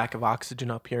 Despite the lack of oxygen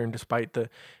up here and despite the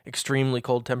extremely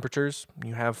cold temperatures,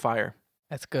 you have fire.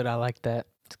 That's good. I like that.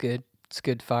 It's good. It's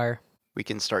good fire. We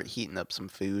can start heating up some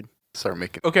food. Start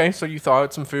making. Okay, so you thaw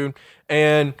out some food.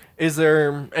 And is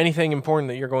there anything important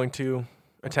that you're going to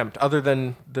attempt other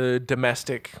than the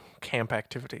domestic camp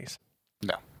activities?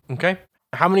 No. Okay.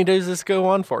 How many days does this go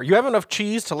on for? You have enough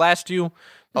cheese to last you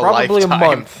A probably a lifetime.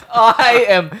 month. I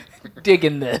am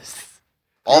digging this.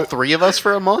 All three of us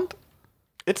for a month?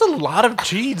 It's a lot of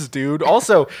cheese, dude.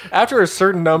 Also, after a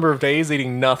certain number of days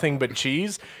eating nothing but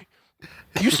cheese,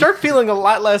 you start feeling a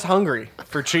lot less hungry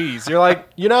for cheese. You're like,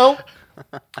 you know,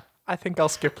 I think I'll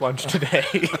skip lunch today.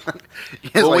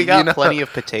 Well, we like, got you know- plenty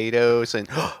of potatoes, and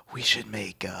we should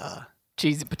make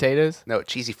Cheesy potatoes.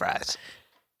 cheesy fries.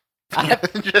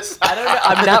 Just I don't know.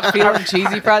 I'm not feeling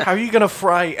cheesy fries. How are you gonna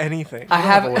fry anything? I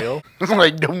You don't have- oil.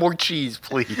 like no more cheese,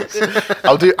 please.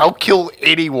 I'll kill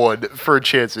anyone for a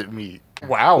chance at meat.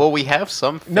 Wow. Well, we have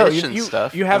some fish no, and you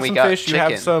stuff. you have and we some got fish. You have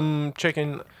chicken. some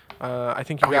chicken. I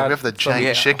think you Oh, yeah, got we have the some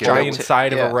giant chicken. giant Yeah.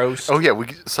 side of Yeah. a roast. Oh yeah, we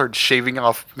can start shaving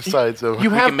off the sides of. You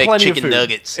have can make plenty chicken of food,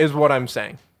 nuggets. is what I'm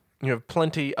saying. You have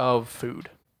plenty of food.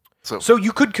 so So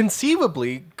you could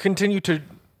conceivably continue to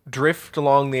drift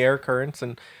along the air currents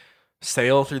and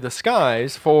sail through the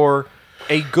skies for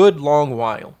a good long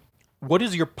while. What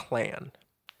is your plan?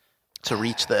 to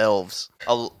reach the elves.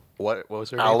 What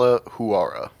was her name? Ala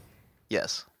Huara.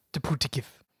 Yes.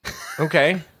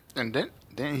 Okay. And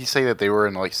didn't he say that they were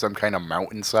in like some kind of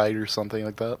mountainside or something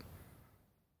like that?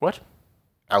 What?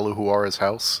 Aluhuara's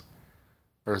house?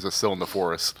 Or is it still in the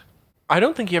forest? I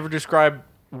don't think he ever described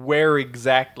where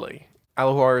exactly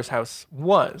Alahuara's house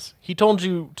was. He told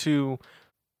you to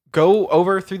go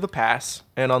over through the pass,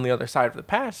 and on the other side of the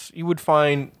pass, you would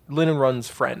find Lynn and Run's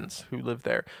friends who live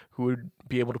there, who would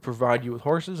be able to provide you with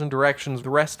horses and directions the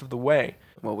rest of the way.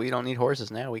 Well, we don't need horses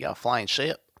now. We got a flying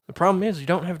ship. The problem is you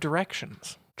don't have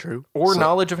directions True. or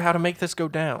knowledge of how to make this go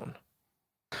down.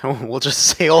 We'll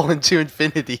just sail into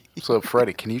infinity. So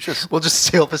Freddy, can you just We'll just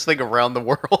sail this thing around the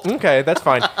world. Okay, that's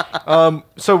fine.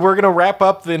 So we're going to wrap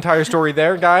up the entire story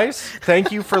there, guys. Thank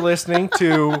you for listening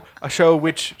to a show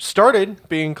which started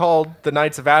being called The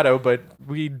Knights of Addo, but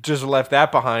we just left that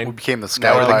we behind. became the Sky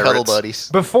Now we're the Pirates? Cuddle Buddies.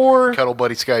 Before, Cuddle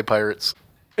Buddy Sky Pirates.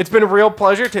 it's been a real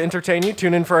pleasure to entertain you.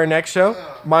 Tune in for our next show.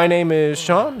 My name is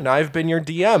Sean, and I've been your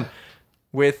DM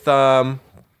with,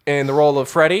 in the role of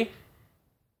Freddy.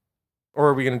 Or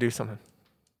are we going to do something?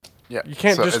 Yeah. You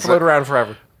can't So just is float there- around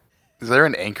forever. Is there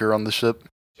an anchor on the ship?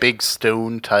 Big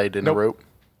stone tied in Nope. a rope?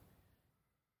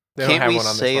 They don't Can't have we one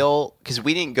on this one. sail? Because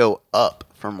we didn't go up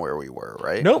from where we were,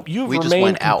 right? Nope, you've we just remained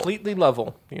went out. completely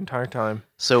level the entire time.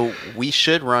 So we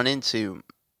should run into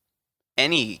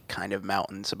any kind of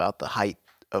mountains about the height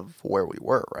of where we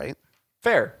were, right?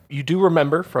 Fair. You do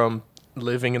remember from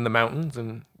living in the mountains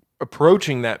and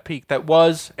approaching that peak, that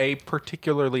was a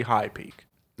particularly high peak.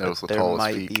 That was the There tallest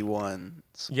might peak. be one.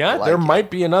 Yeah, like there it.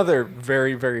 might be another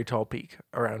very, very tall peak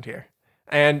around here.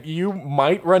 And you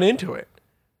might run into it.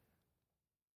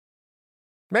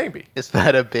 Maybe. Is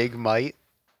that a big might?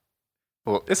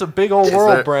 It's a big old Is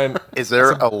world, there- Brent. Is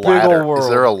there It's a a big ladder? ol' Is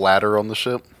there a world. ladder on the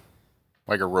ship?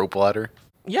 Like a rope ladder?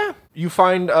 Yeah, you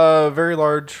find a very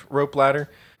large rope ladder.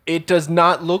 It does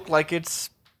not look like it's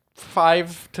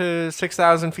 5,000 to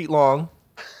 6,000 feet long.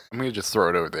 I'm gonna just throw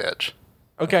it over the edge.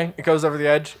 Okay, it goes over the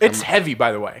edge. It's heavy,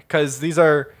 by the way, because it's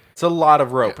a lot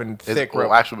of rope and Is thick well,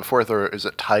 rope. actually, before I throw it, is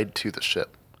it tied to the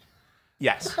ship?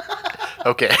 Yes.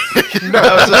 Okay.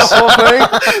 The whole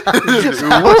thing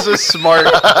That was a smart,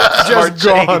 smart just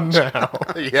gone change. now.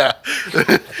 yeah.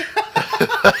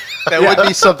 That would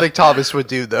be something Thomas would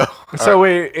do, though. So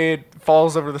it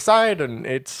falls over the side and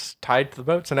it's tied to the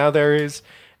boat. So now there is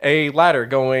a ladder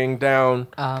going down.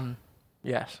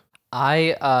 Yes.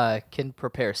 I can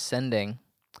prepare sending,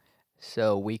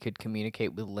 so we could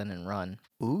communicate with Lynn and Run.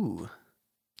 Ooh.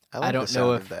 I like don't the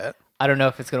know sound if- of that. I don't know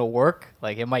if it's gonna work.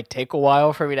 Like it might take a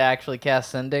while for me to actually cast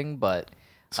sending, but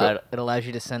So- it allows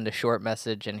you to send a short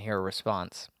message and hear a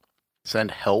response.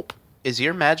 Send help. Is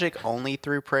your magic only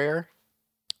through prayer?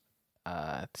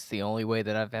 It's the only way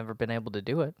that I've ever been able to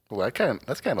do it. Well,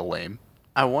 that's kind of lame.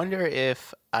 I wonder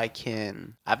if I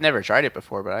can. I've never tried it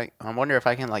before, but I wonder if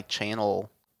I can like channel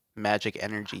magic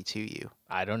energy to you.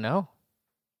 I don't know.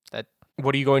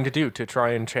 What are you going to do to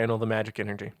try and channel the magic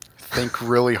energy? Think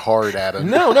really hard, Adam.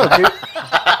 No.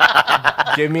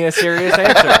 Give me a serious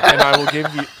answer, and I will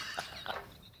give you.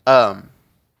 I'm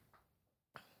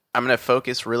gonna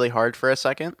focus really hard for a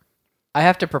second. I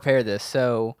have to prepare this,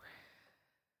 so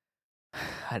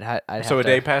I'd have So a to-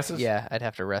 day passes? Yeah, I'd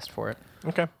have to rest for it.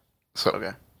 Okay. So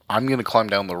Okay. I'm gonna climb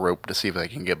down the rope to see if I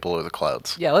can get below the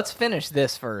clouds. Yeah, let's finish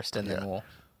this first, and then we'll.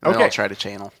 And then Okay. I'll try to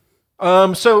channel.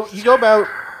 So you go about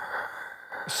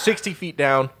 60 feet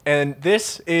down, and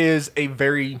this is a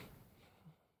very.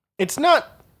 It's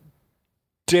not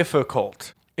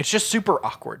difficult. It's just super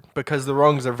awkward because the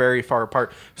rungs are very far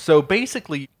apart. So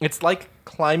basically, it's like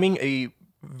climbing a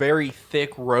very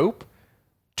thick rope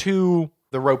to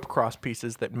the rope cross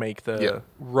pieces that make the Yeah.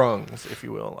 rungs, if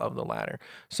you will, of the ladder.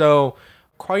 So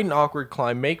quite an awkward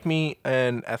climb. Make me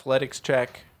an athletics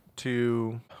check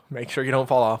to make sure you don't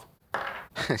fall off.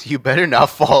 You better not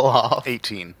fall off.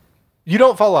 18. You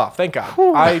don't fall off, thank God.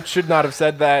 I should not have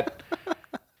said that.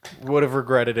 would have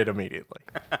regretted it immediately.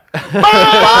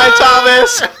 Bye,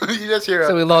 Thomas. You just hear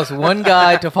So we lost one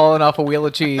guy to falling off a wheel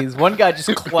of cheese. One guy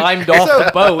just climbed off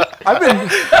the boat. I've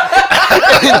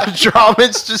been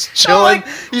Drummond's just chilling.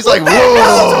 He's like, What's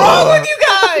whoa. wrong with you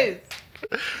guys?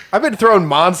 I've been throwing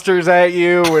monsters at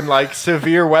you in like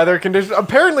severe weather conditions.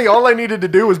 Apparently, all I needed to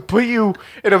do was put you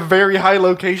in a very high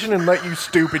location and let you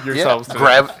stupid yourselves. to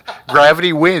death.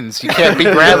 Gravity wins. You can't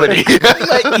beat gravity.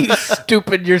 Let you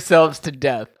stupid yourselves to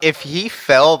death. If he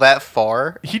fell that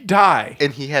far He'd die.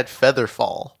 and he had feather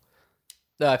fall,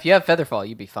 If you have featherfall,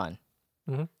 you'd be fine.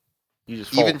 You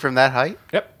just fall. even from that height,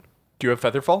 Yep. Do you have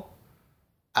Featherfall?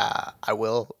 I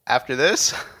will after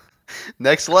this.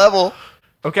 Next level.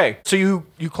 Okay, so you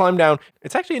climb down.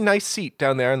 It's actually a nice seat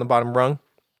down there in the bottom rung.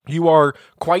 You are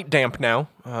quite damp now.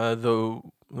 The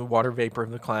water vapor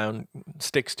of the cloud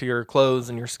sticks to your clothes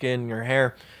and your skin and your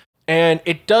hair. And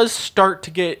it does start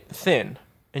to get thin.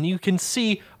 And you can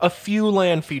see a few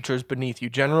land features beneath you,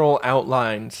 general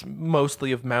outlines,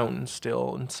 mostly of mountains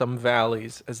still, and some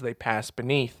valleys as they pass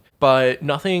beneath. But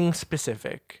nothing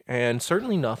specific, and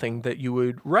certainly nothing that you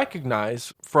would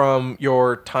recognize from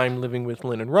your time living with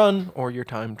Lynn and Run or your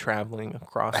time traveling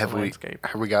across the landscape.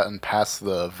 Have we gotten past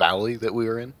the valley that we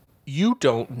were in? You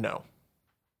don't know.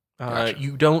 Gotcha.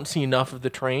 You don't see enough of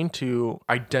the terrain to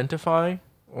identify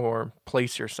or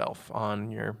place yourself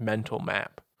on your mental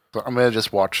map. So I'm gonna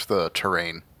just watch the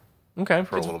terrain Okay.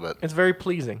 for a little bit. It's very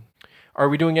pleasing. Are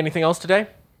we doing anything else today?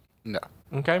 No.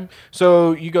 Okay.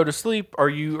 So you go to sleep. Are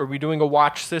we doing a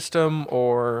watch system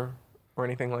or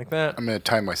anything like that? I'm gonna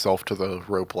tie myself to the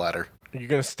rope ladder, Are you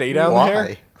gonna stay down Why?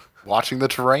 there? watching the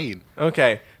terrain.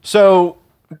 Okay. So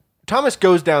Thomas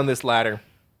goes down this ladder,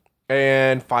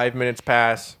 and 5 minutes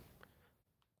pass,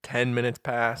 10 minutes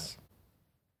pass,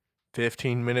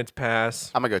 15 minutes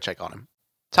pass. I'm gonna go check on him.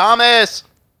 Thomas,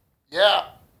 Yeah.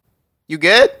 you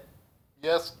good?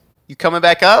 Yes. You coming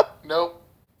back up? Nope.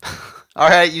 All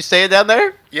right, you staying down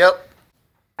there? Yep.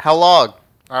 How long?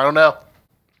 I don't know.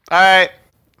 All right,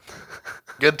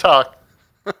 Good talk.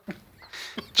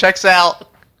 checks out.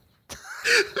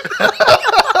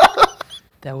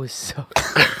 That was so.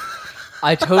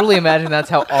 I totally imagine that's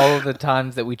how all of the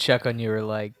times that we check on you are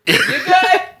like. You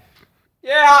good?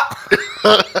 Yeah.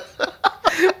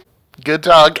 Good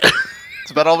talk. That's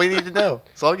about all we need to know.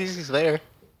 As long as he's there.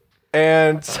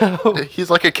 And so He's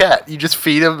like a cat. You just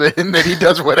feed him and then he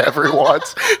does whatever he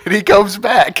wants and he comes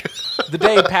back. the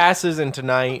day passes into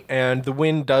night, and the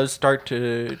wind does start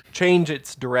to change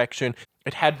its direction.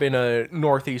 It had been a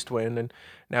northeast wind, and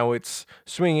now it's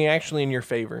swinging actually in your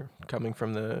favor, coming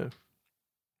from the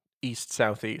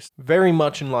east-southeast. Very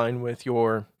much in line with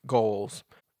your goals.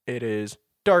 It is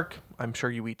dark. I'm sure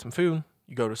you eat some food.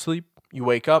 You go to sleep. You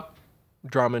wake up.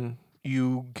 Drummond,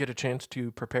 you get a chance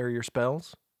to prepare your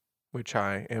spells, which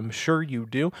I am sure you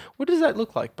do. What does that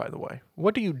look like, by the way?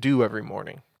 What do you do every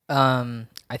morning?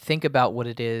 I think about what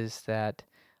it is that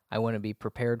I want to be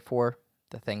prepared for,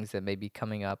 the things that may be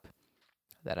coming up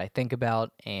that I think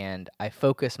about, and I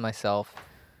focus myself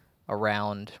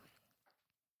around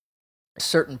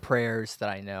certain prayers that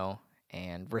I know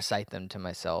and recite them to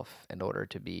myself in order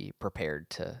to be prepared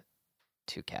to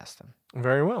cast them.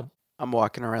 Very well. I'm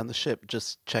walking around the ship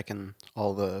just checking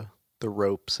all the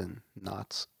ropes and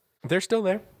knots. They're still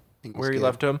there. Things Where you good.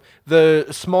 left them. The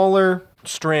smaller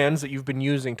strands that you've been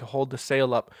using to hold the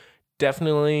sail up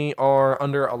definitely are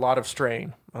under a lot of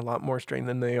strain, a lot more strain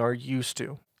than they are used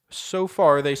to. So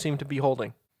far, they seem to be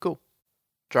holding. Cool.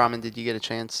 Drummond, did you get a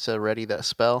chance to ready that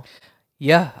spell?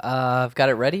 Yeah, I've got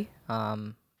it ready.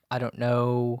 I don't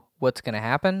know what's gonna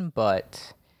happen,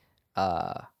 but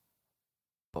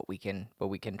we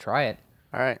can try it.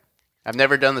 All right. I've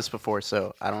never done this before,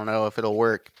 so I don't know if it'll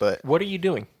work, but What are you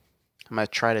doing? I'm going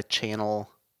to try to channel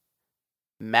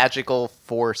magical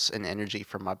force and energy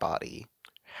from my body.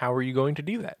 How are you going to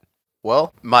do that?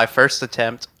 Well, my first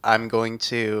attempt, I'm going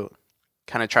to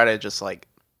kind of try to just like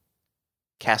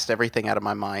cast everything out of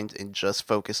my mind and just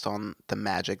focus on the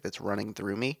magic that's running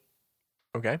through me.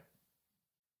 Okay.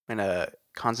 I'm going to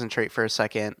concentrate for a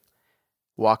second,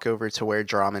 walk over to where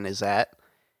Drummond is at.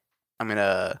 I'm going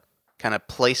to kind of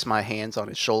place my hands on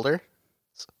his shoulder.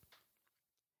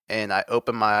 And I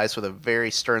open my eyes with a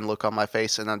very stern look on my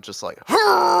face, and I'm just like,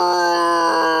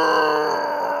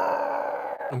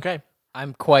 Okay.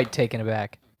 I'm quite taken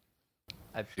aback.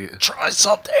 try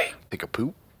something. Take a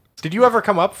poop? Did you ever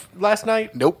come up last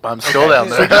night? Nope, I'm still down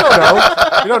So there. you don't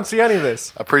know. You don't see any of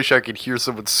this. I'm pretty sure I could hear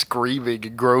someone screaming and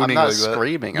I'm groaning not like that.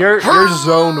 screaming. You're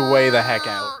zoned way the heck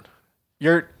out.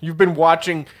 You've been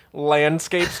watching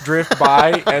landscapes drift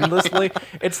by endlessly.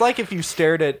 It's like if you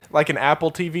stared at like an Apple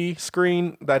TV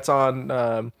screen that's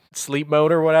on sleep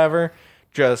mode or whatever,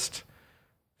 just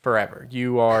forever.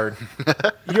 You're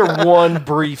one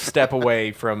brief step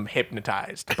away from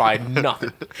hypnotized by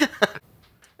nothing.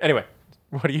 Anyway,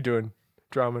 what are you doing,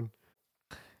 Drummond?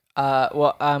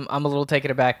 Well, I'm a little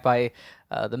taken aback by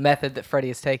the method that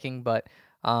Freddy is taking, but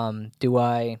do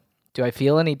I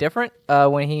feel any different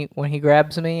when he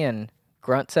grabs me and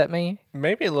grunts at me?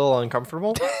 Maybe a little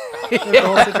uncomfortable in the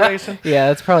whole situation. Yeah,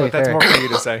 that's probably But that's fair. more for you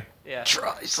to say. Yeah.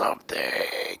 Try something.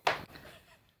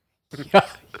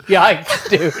 Yikes,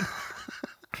 dude.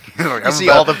 You see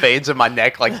all the veins in my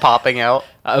neck like popping out.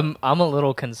 I'm a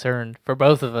little concerned for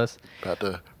both of us. About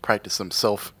to practice some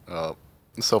self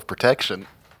protection.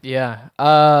 Yeah.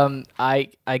 I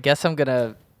guess I'm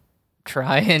gonna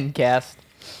try and cast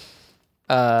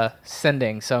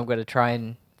sending. So I'm gonna try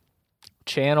and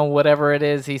channel whatever it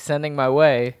is he's sending my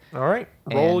way. All right.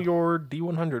 Roll And- your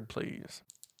D100, please.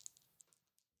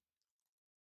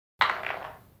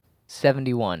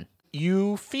 71.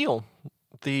 You feel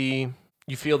the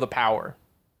power.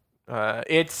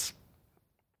 It's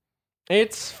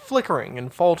flickering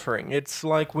and faltering. It's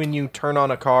like when you turn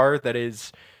on a car that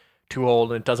is too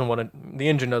old and the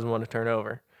engine doesn't want to turn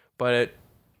over. But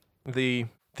the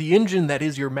engine that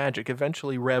is your magic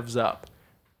eventually revs up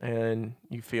and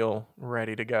you feel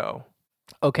ready to go.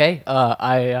 Okay.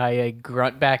 I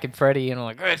grunt back at Freddy and I'm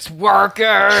like, it's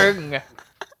working.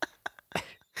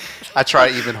 I try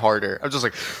even harder. I'm just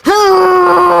like,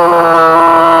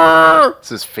 Is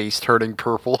his face turning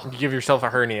purple? You give yourself a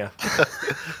hernia.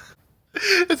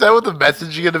 Is that what the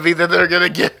message is going to be that they're going to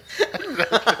get?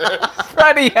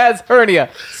 Freddy has hernia.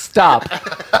 Stop.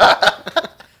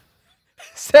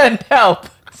 Send help.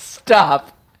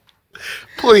 Stop.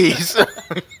 Please.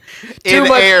 in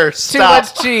much, air, Too stop.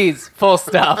 much cheese. Full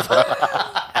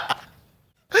stop.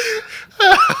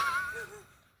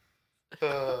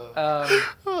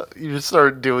 You just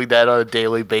start doing that on a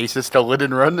daily basis to Lynn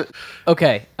and Run.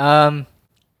 Okay. So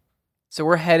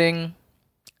we're heading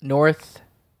northwest.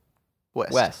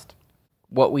 West.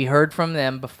 What we heard from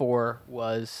them before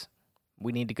was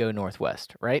we need to go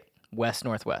northwest, right? West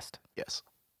northwest. Yes.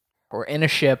 We're in a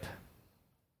ship.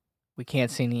 We can't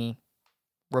see any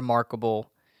remarkable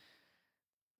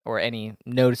or any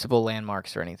noticeable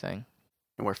landmarks or anything.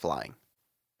 And we're flying.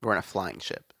 We're in a flying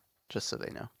ship, just so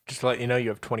they know. Just to let you know, you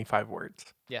have 25 words.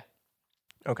 Yeah.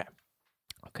 Okay.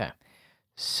 Okay.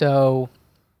 So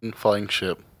Flying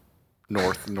ship.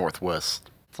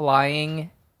 Northwest.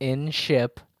 flying in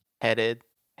ship Headed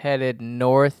headed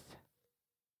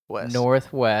west.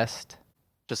 northwest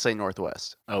Just say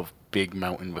northwest. Of big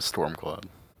mountain with storm cloud.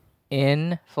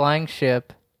 in flying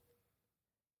ship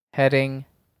heading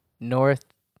north.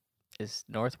 Is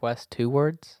northwest 2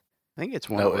 words? I think it's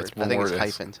one No, word. it's one I think word. it's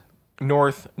It's- hyphened.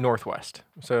 Northwest.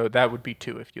 So that would be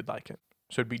 2 if you'd like it.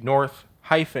 So it'd be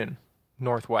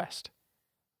north-northwest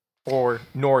or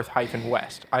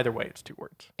north-west. Either way, it's 2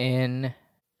 words. In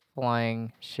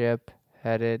flying ship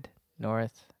headed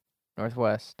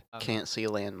northwest. Can't see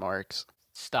landmarks.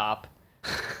 Stop.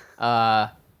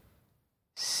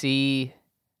 See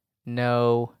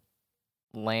no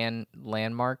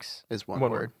landmarks. Is one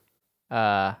One word.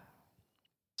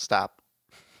 Stop.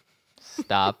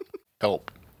 Stop. Help.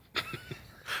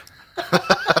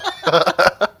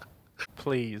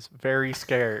 Please, very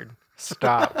scared.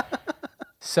 Stop.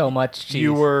 So much cheese.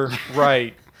 You were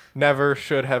right. Never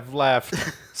should have left.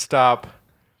 Stop.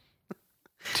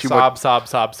 Too Sob, sob,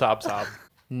 sob, sob, sob.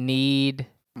 need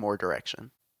More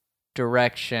direction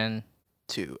direction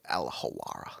to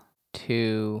Alahawara.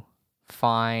 to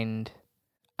find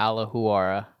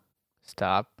Alahuara.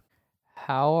 Stop.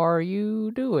 How are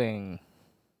you doing?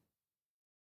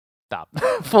 Stop.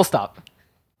 Full stop.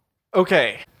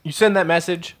 Okay. You send that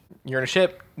message. You're in a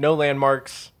ship. No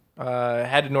landmarks.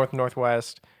 Headed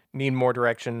north-northwest. Need more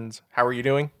directions. How are you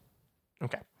doing?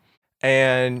 Okay.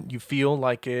 And you feel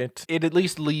like it at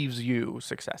least leaves you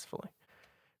successfully.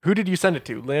 Who did you send it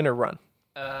to, Lynn or Run?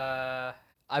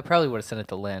 I probably would have sent it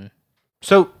to Lynn.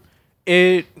 So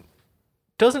it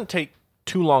doesn't take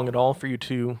too long at all for you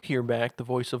to hear back the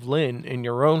voice of Lynn in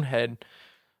your own head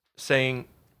saying,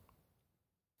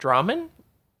 Draman?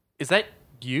 Is that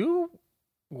you?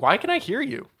 Why can I hear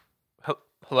you?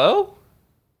 Hello?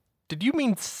 Did you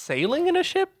mean sailing in a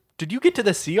ship? Did you get to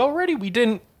the sea already? We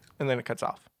didn't. And then it cuts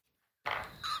off.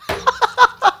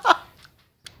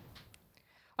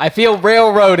 I feel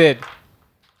railroaded,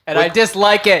 and I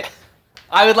dislike it.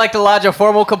 I would like to lodge a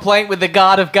formal complaint with the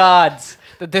God of Gods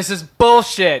that this is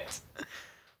bullshit.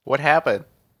 What happened?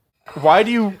 Why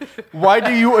do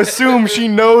you assume she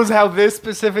knows how this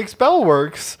specific spell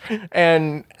works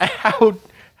and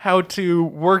how to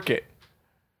work it?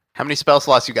 How many spell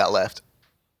slots you got left?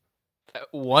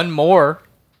 One more,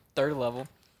 3rd level.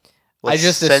 Let's I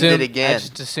just send assumed, it again. I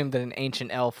just assumed that an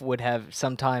ancient elf would have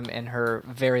sometime in her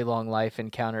very long life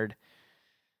encountered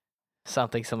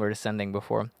something similar to sending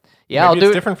before. Yeah, Maybe I'll do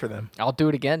it's it. different for them. I'll do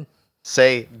it again.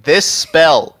 Say, this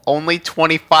spell, only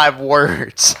 25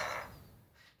 words.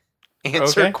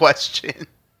 Answer Okay. question.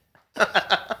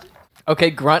 Okay,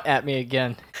 grunt at me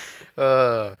again.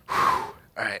 All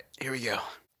right, here we go.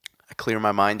 I clear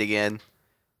my mind again.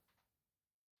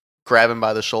 Grab him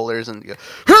by the shoulders and go.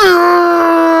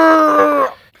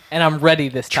 And I'm ready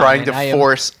this time. Trying and to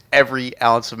force every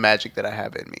ounce of magic that I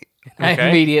have in me. I Okay.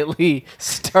 immediately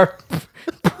start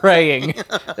praying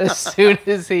as soon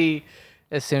as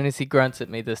he grunts at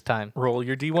me this time. Roll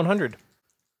your D100.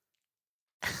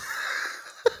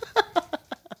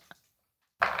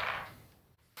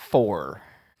 4.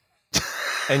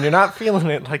 And you're not feeling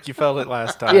it like you felt it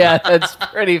last time. Yeah, that's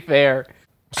pretty fair.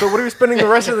 So what are we spending the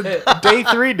rest of the day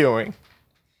 3 doing?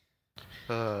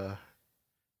 Uh,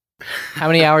 How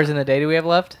many hours in the day do we have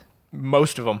left?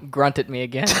 Most of them. Grunt at me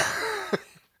again.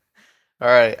 all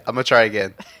right, I'm going to try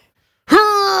again.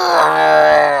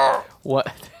 What?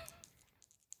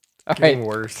 All Getting right,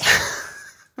 worse.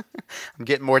 I'm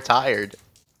getting more tired.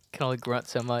 can only grunt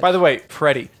so much. By the way,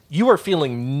 Freddie, you are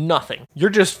feeling nothing.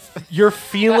 You're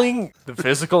feeling the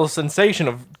physical sensation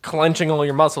of clenching all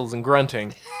your muscles and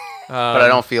grunting. But I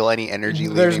don't feel any energy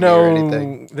There's leaving me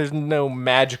or anything. no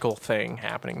magical thing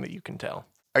happening that you can tell.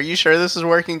 Are you sure this is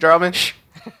working, Drummond?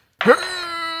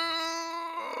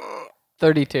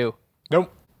 32.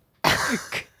 Nope.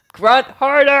 Grunt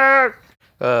harder!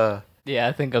 Uh, Yeah,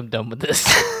 I think I'm done with this.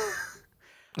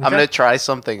 I'm going to try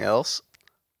something else.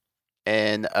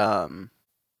 And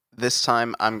this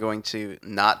time I'm going to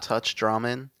not touch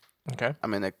Drummond. Okay.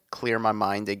 I'm going to clear my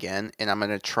mind again. And I'm going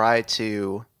to try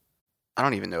to... I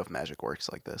don't even know if magic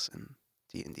works like this in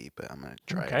D&D, but I'm going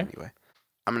to try Okay. it anyway.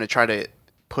 I'm going to try to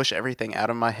push everything out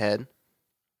of my head.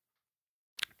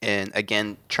 And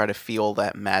again, try to feel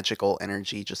that magical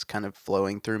energy just kind of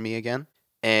flowing through me again.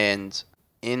 And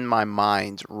in my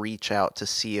mind, reach out to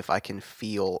see if I can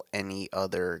feel any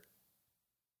other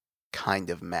kind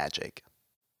of magic.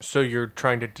 So you're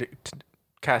trying to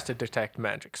cast a detect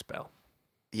magic spell.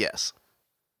 Yes.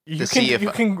 You To can see if you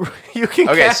I- can you can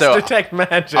Okay, cast so detect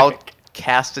magic. I'll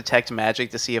cast detect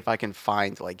magic to see if I can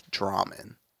find like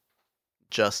Drummond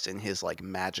just in his like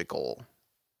magical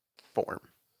form,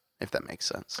 if that makes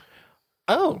sense.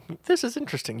 Oh, this is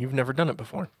interesting. You've never done it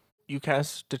before. You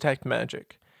cast detect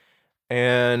magic,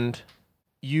 and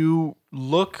you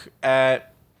look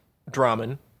at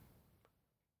Drummond,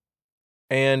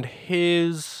 and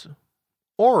his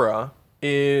aura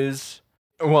is,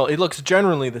 well, it looks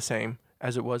generally the same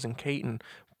as it was in Caton,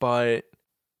 but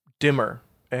dimmer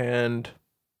and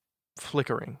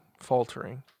flickering,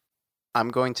 faltering. I'm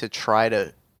going to try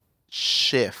to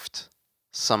shift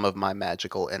some of my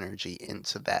magical energy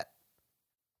into that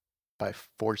by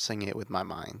forcing it with my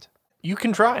mind. You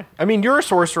can try. I mean, you're a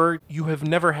sorcerer. You have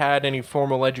never had any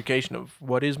formal education of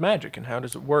what is magic and how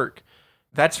does it work.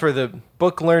 That's for the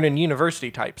book-learning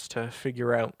university types to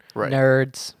figure out. Right.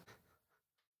 Nerds.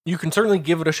 You can certainly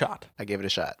give it a shot. I give it a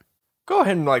shot. Go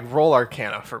ahead and roll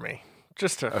Arcana for me,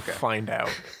 just to Okay. find out.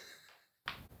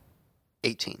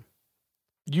 18.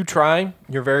 You try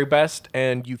your very best,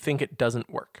 and you think it doesn't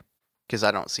work. Because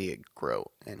I don't see it grow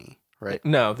any, right?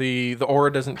 No, the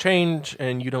aura doesn't change,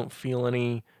 and you don't feel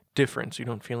any difference. You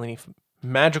don't feel any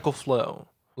magical flow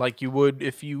like you would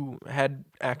if you had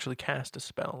actually cast a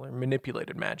spell or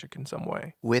manipulated magic in some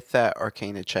way. With that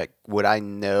Arcana check, would I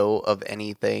know of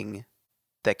anything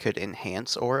that could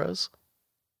enhance auras?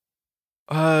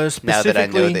 Now that I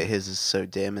know that his is so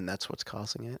dim and that's what's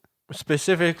causing it.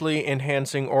 Specifically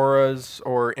enhancing auras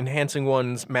or enhancing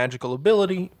one's magical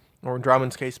ability, or in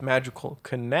Drummond's case, magical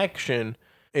connection,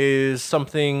 is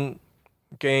something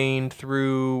gained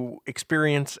through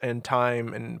experience and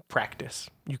time and practice.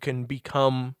 You can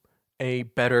become a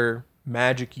better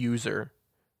magic user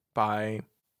by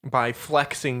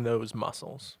flexing those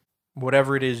muscles.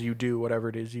 Whatever it is you do, whatever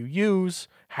it is you use,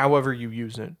 however you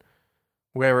use it,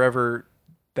 wherever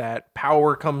that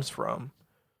power comes from,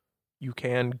 you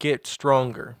can get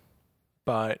stronger.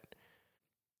 But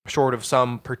short of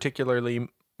some particularly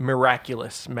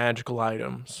miraculous magical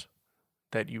items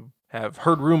that you have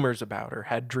heard rumors about or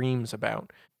had dreams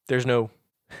about, there's no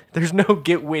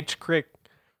get witch quick.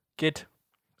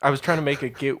 I was trying to make a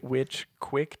get witch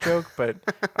quick joke, but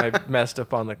I messed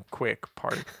up on the quick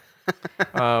part.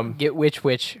 Get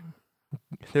which.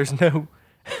 There's no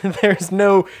there's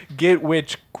no get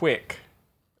witch quick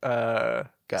Gotcha.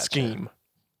 scheme.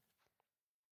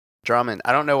 Drummond,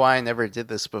 I don't know why I never did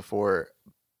this before,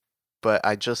 but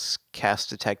I just cast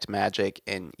Detect Magic,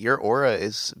 and your aura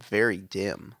is very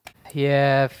dim.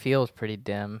 Yeah, it feels pretty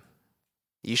dim.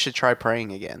 You should try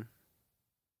praying again.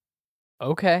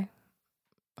 Okay.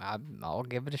 I'll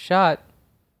give it a shot.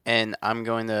 And I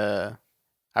would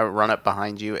run up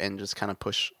behind you and just kind of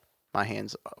push my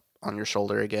hands up on your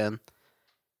shoulder again.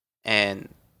 And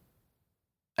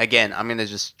again, I'm going to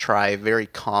just try very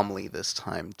calmly this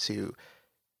time to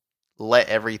let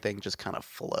everything just kind of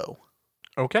flow.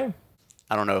 Okay.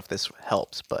 I don't know if this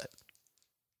helps, but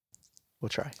we'll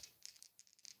try.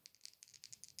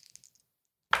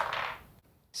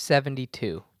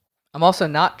 72. I'm also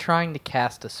not trying to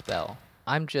cast a spell.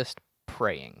 I'm just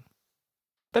praying.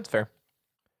 That's fair.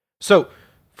 So,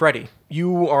 Freddy,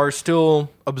 you are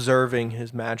still observing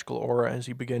his magical aura as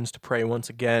he begins to pray once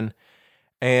again,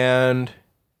 and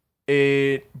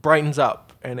it brightens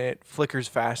up and it flickers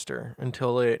faster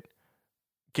until it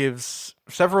gives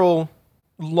several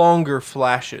longer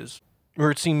flashes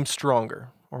where it seems stronger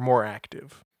or more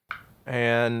active.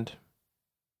 And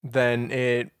then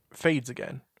it fades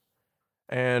again.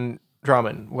 And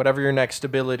Drummond, whatever your next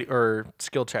ability or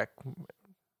skill check,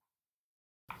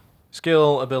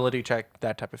 ability check,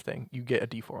 that type of thing, you get a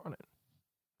D4 on it.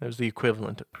 That was the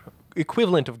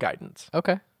equivalent of guidance.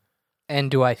 Okay. And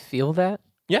do I feel that?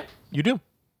 Yeah, you do.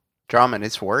 Drummond,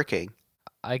 it's working.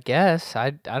 I guess. I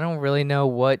don't really know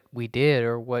what we did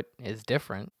or what is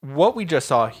different. What we just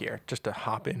saw here, just to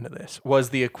hop into this, was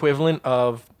the equivalent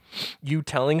of you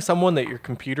telling someone that your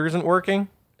computer isn't working,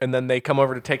 and then they come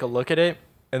over to take a look at it,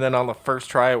 and then on the first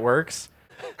try it works.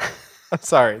 I'm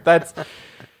sorry. That's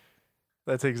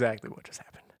exactly what just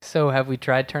happened. So have we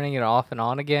tried turning it off and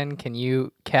on again? Can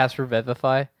you cast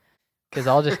Revivify? Because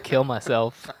I'll just kill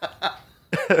myself.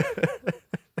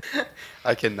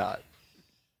 I cannot.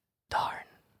 Darn.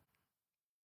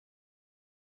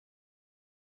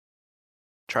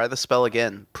 Try the spell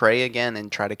again. Pray again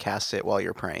and try to cast it while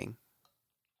you're praying.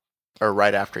 Or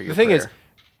right after your The thing is, prayer.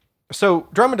 so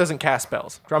Drummond doesn't cast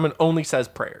spells. Drummond only says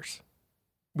prayers.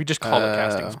 We just call it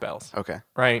casting spells, Okay.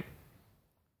 right?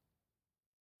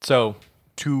 So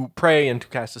to pray and to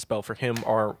cast a spell for him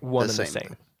are one and the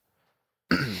same.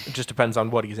 It just depends on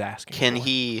what he's asking. Can for.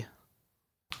 he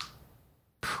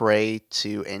pray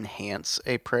to enhance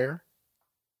a prayer?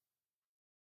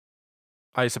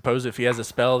 I suppose if he has a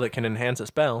spell that can enhance a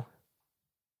spell.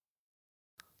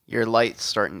 Your light's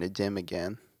starting to dim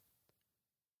again.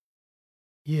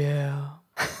 Yeah.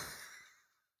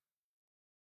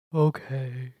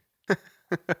 Okay.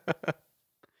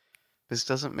 This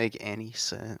doesn't make any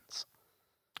sense.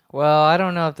 Well, I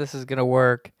don't know if this is going to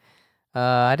work.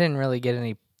 I didn't really get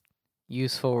any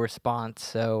useful response,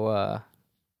 so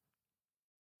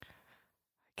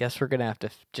guess we're going to have to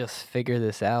just figure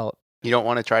this out. You don't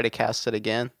want to try to cast it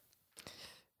again?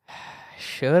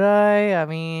 Should I? I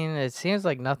mean, it seems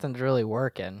like nothing's really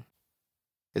working.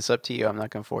 It's up to you. I'm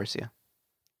not going to force you.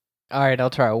 All right,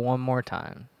 I'll try one more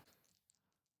time.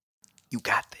 You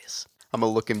got this. I'm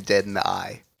going to look him dead in the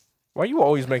eye. Why are you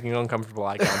always making uncomfortable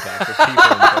eye contact with people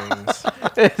and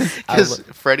things? Because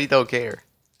Freddy don't care.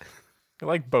 You're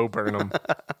like Bo Burnham.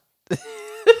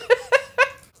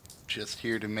 Just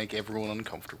here to make everyone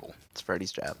uncomfortable. It's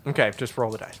Freddy's job. Okay, just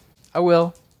roll the dice. I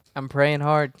will. I'm praying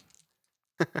hard.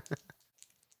 I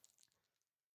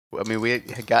mean, we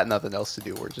got nothing else to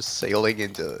do. We're just sailing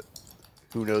into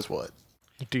who knows what.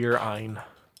 Dear Ein,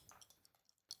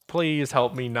 please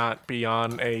help me not be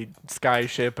on a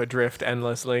skyship adrift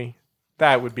endlessly.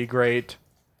 That would be great.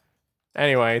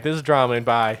 Anyway, this is Drummond.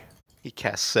 Bye. He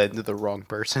casts send to the wrong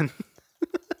person.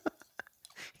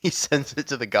 He sends it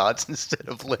to the gods instead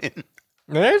of Lynn.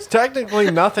 There's technically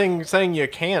nothing saying you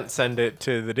can't send it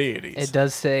to the deities. It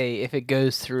does say if it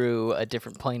goes through a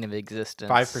different plane of existence.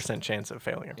 5% chance of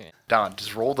failure. Yeah. Don,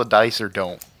 just roll the dice or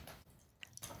don't.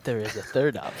 There is a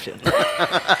third option.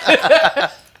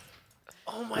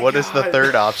 Oh my What is the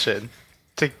third option?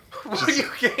 What are you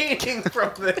gaining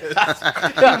from this?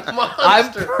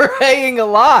 I'm praying a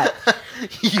lot.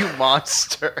 You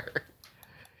monster.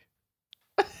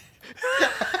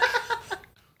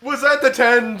 Was that the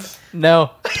tens? No.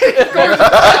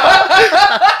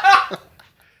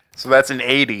 So that's an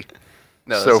 80.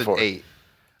 No, So that's far. an 8.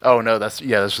 Oh, no, this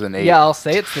is an 8. Yeah, I'll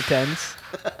say it's the tens.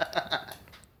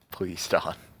 Please,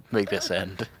 Don, make this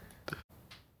end.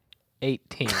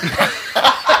 18.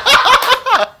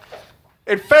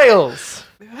 It fails.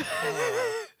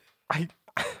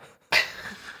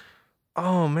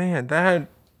 Oh man, that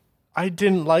I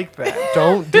didn't like that.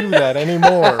 Don't do that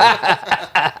anymore.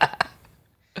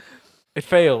 It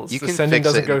fails. You The can sending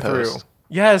fix it doesn't go in through. post.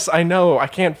 Yes, I know. I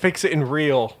can't fix it in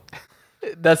real.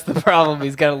 That's the problem.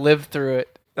 He's got to live through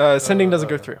it. Sending doesn't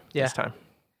go through yeah. this time.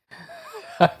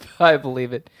 I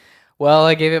believe it. Well,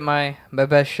 I gave it my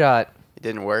best shot. It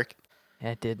didn't work.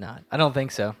 It did not. I don't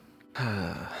think so.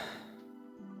 I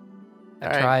All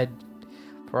right. tried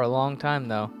for a long time,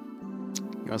 though.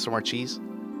 You want some more cheese?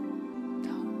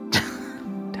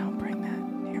 Don't bring that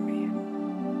near me.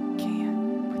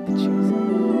 Can't with the cheese.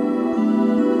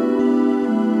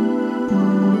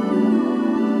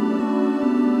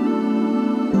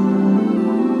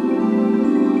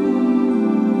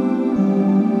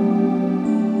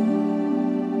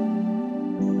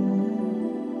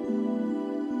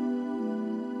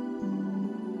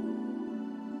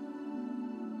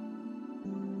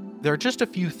 There are just a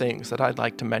few things that I'd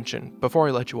like to mention before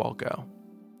I let you all go.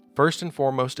 First and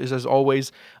foremost is, as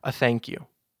always, a thank you.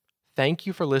 Thank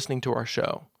you for listening to our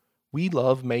show. We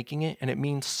love making it, and it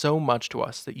means so much to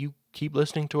us that you keep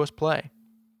listening to us play.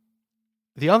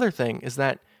 The other thing is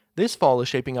that this fall is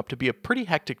shaping up to be a pretty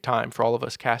hectic time for all of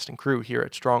us cast and crew here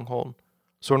at Stronghold.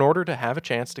 So in order to have a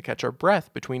chance to catch our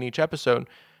breath between each episode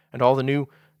and all the new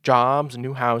jobs and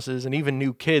new houses and even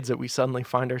new kids that we suddenly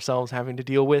find ourselves having to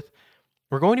deal with,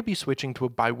 we're going to be switching to a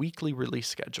bi-weekly release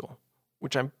schedule,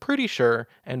 which I'm pretty sure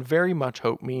and very much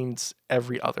hope means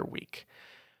every other week.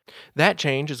 That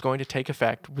change is going to take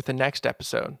effect with the next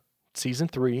episode, Season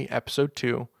 3, Episode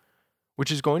 2, which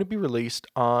is going to be released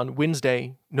on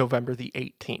Wednesday, November the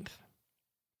 18th.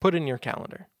 Put it in your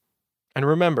calendar. And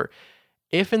remember,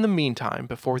 if in the meantime,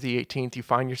 before the 18th, you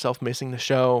find yourself missing the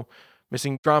show,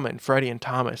 missing Drama and Freddie and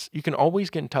Thomas, you can always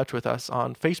get in touch with us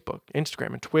on Facebook,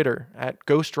 Instagram, and Twitter at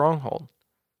Go Stronghold.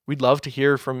 We'd love to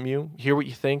hear from you, hear what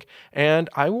you think, and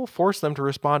I will force them to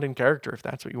respond in character if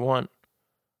that's what you want.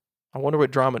 I wonder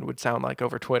what Drummond would sound like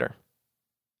over Twitter.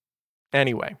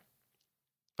 Anyway,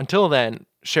 until then,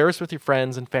 share us with your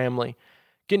friends and family,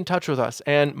 get in touch with us,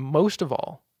 and most of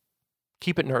all,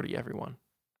 keep it nerdy, everyone.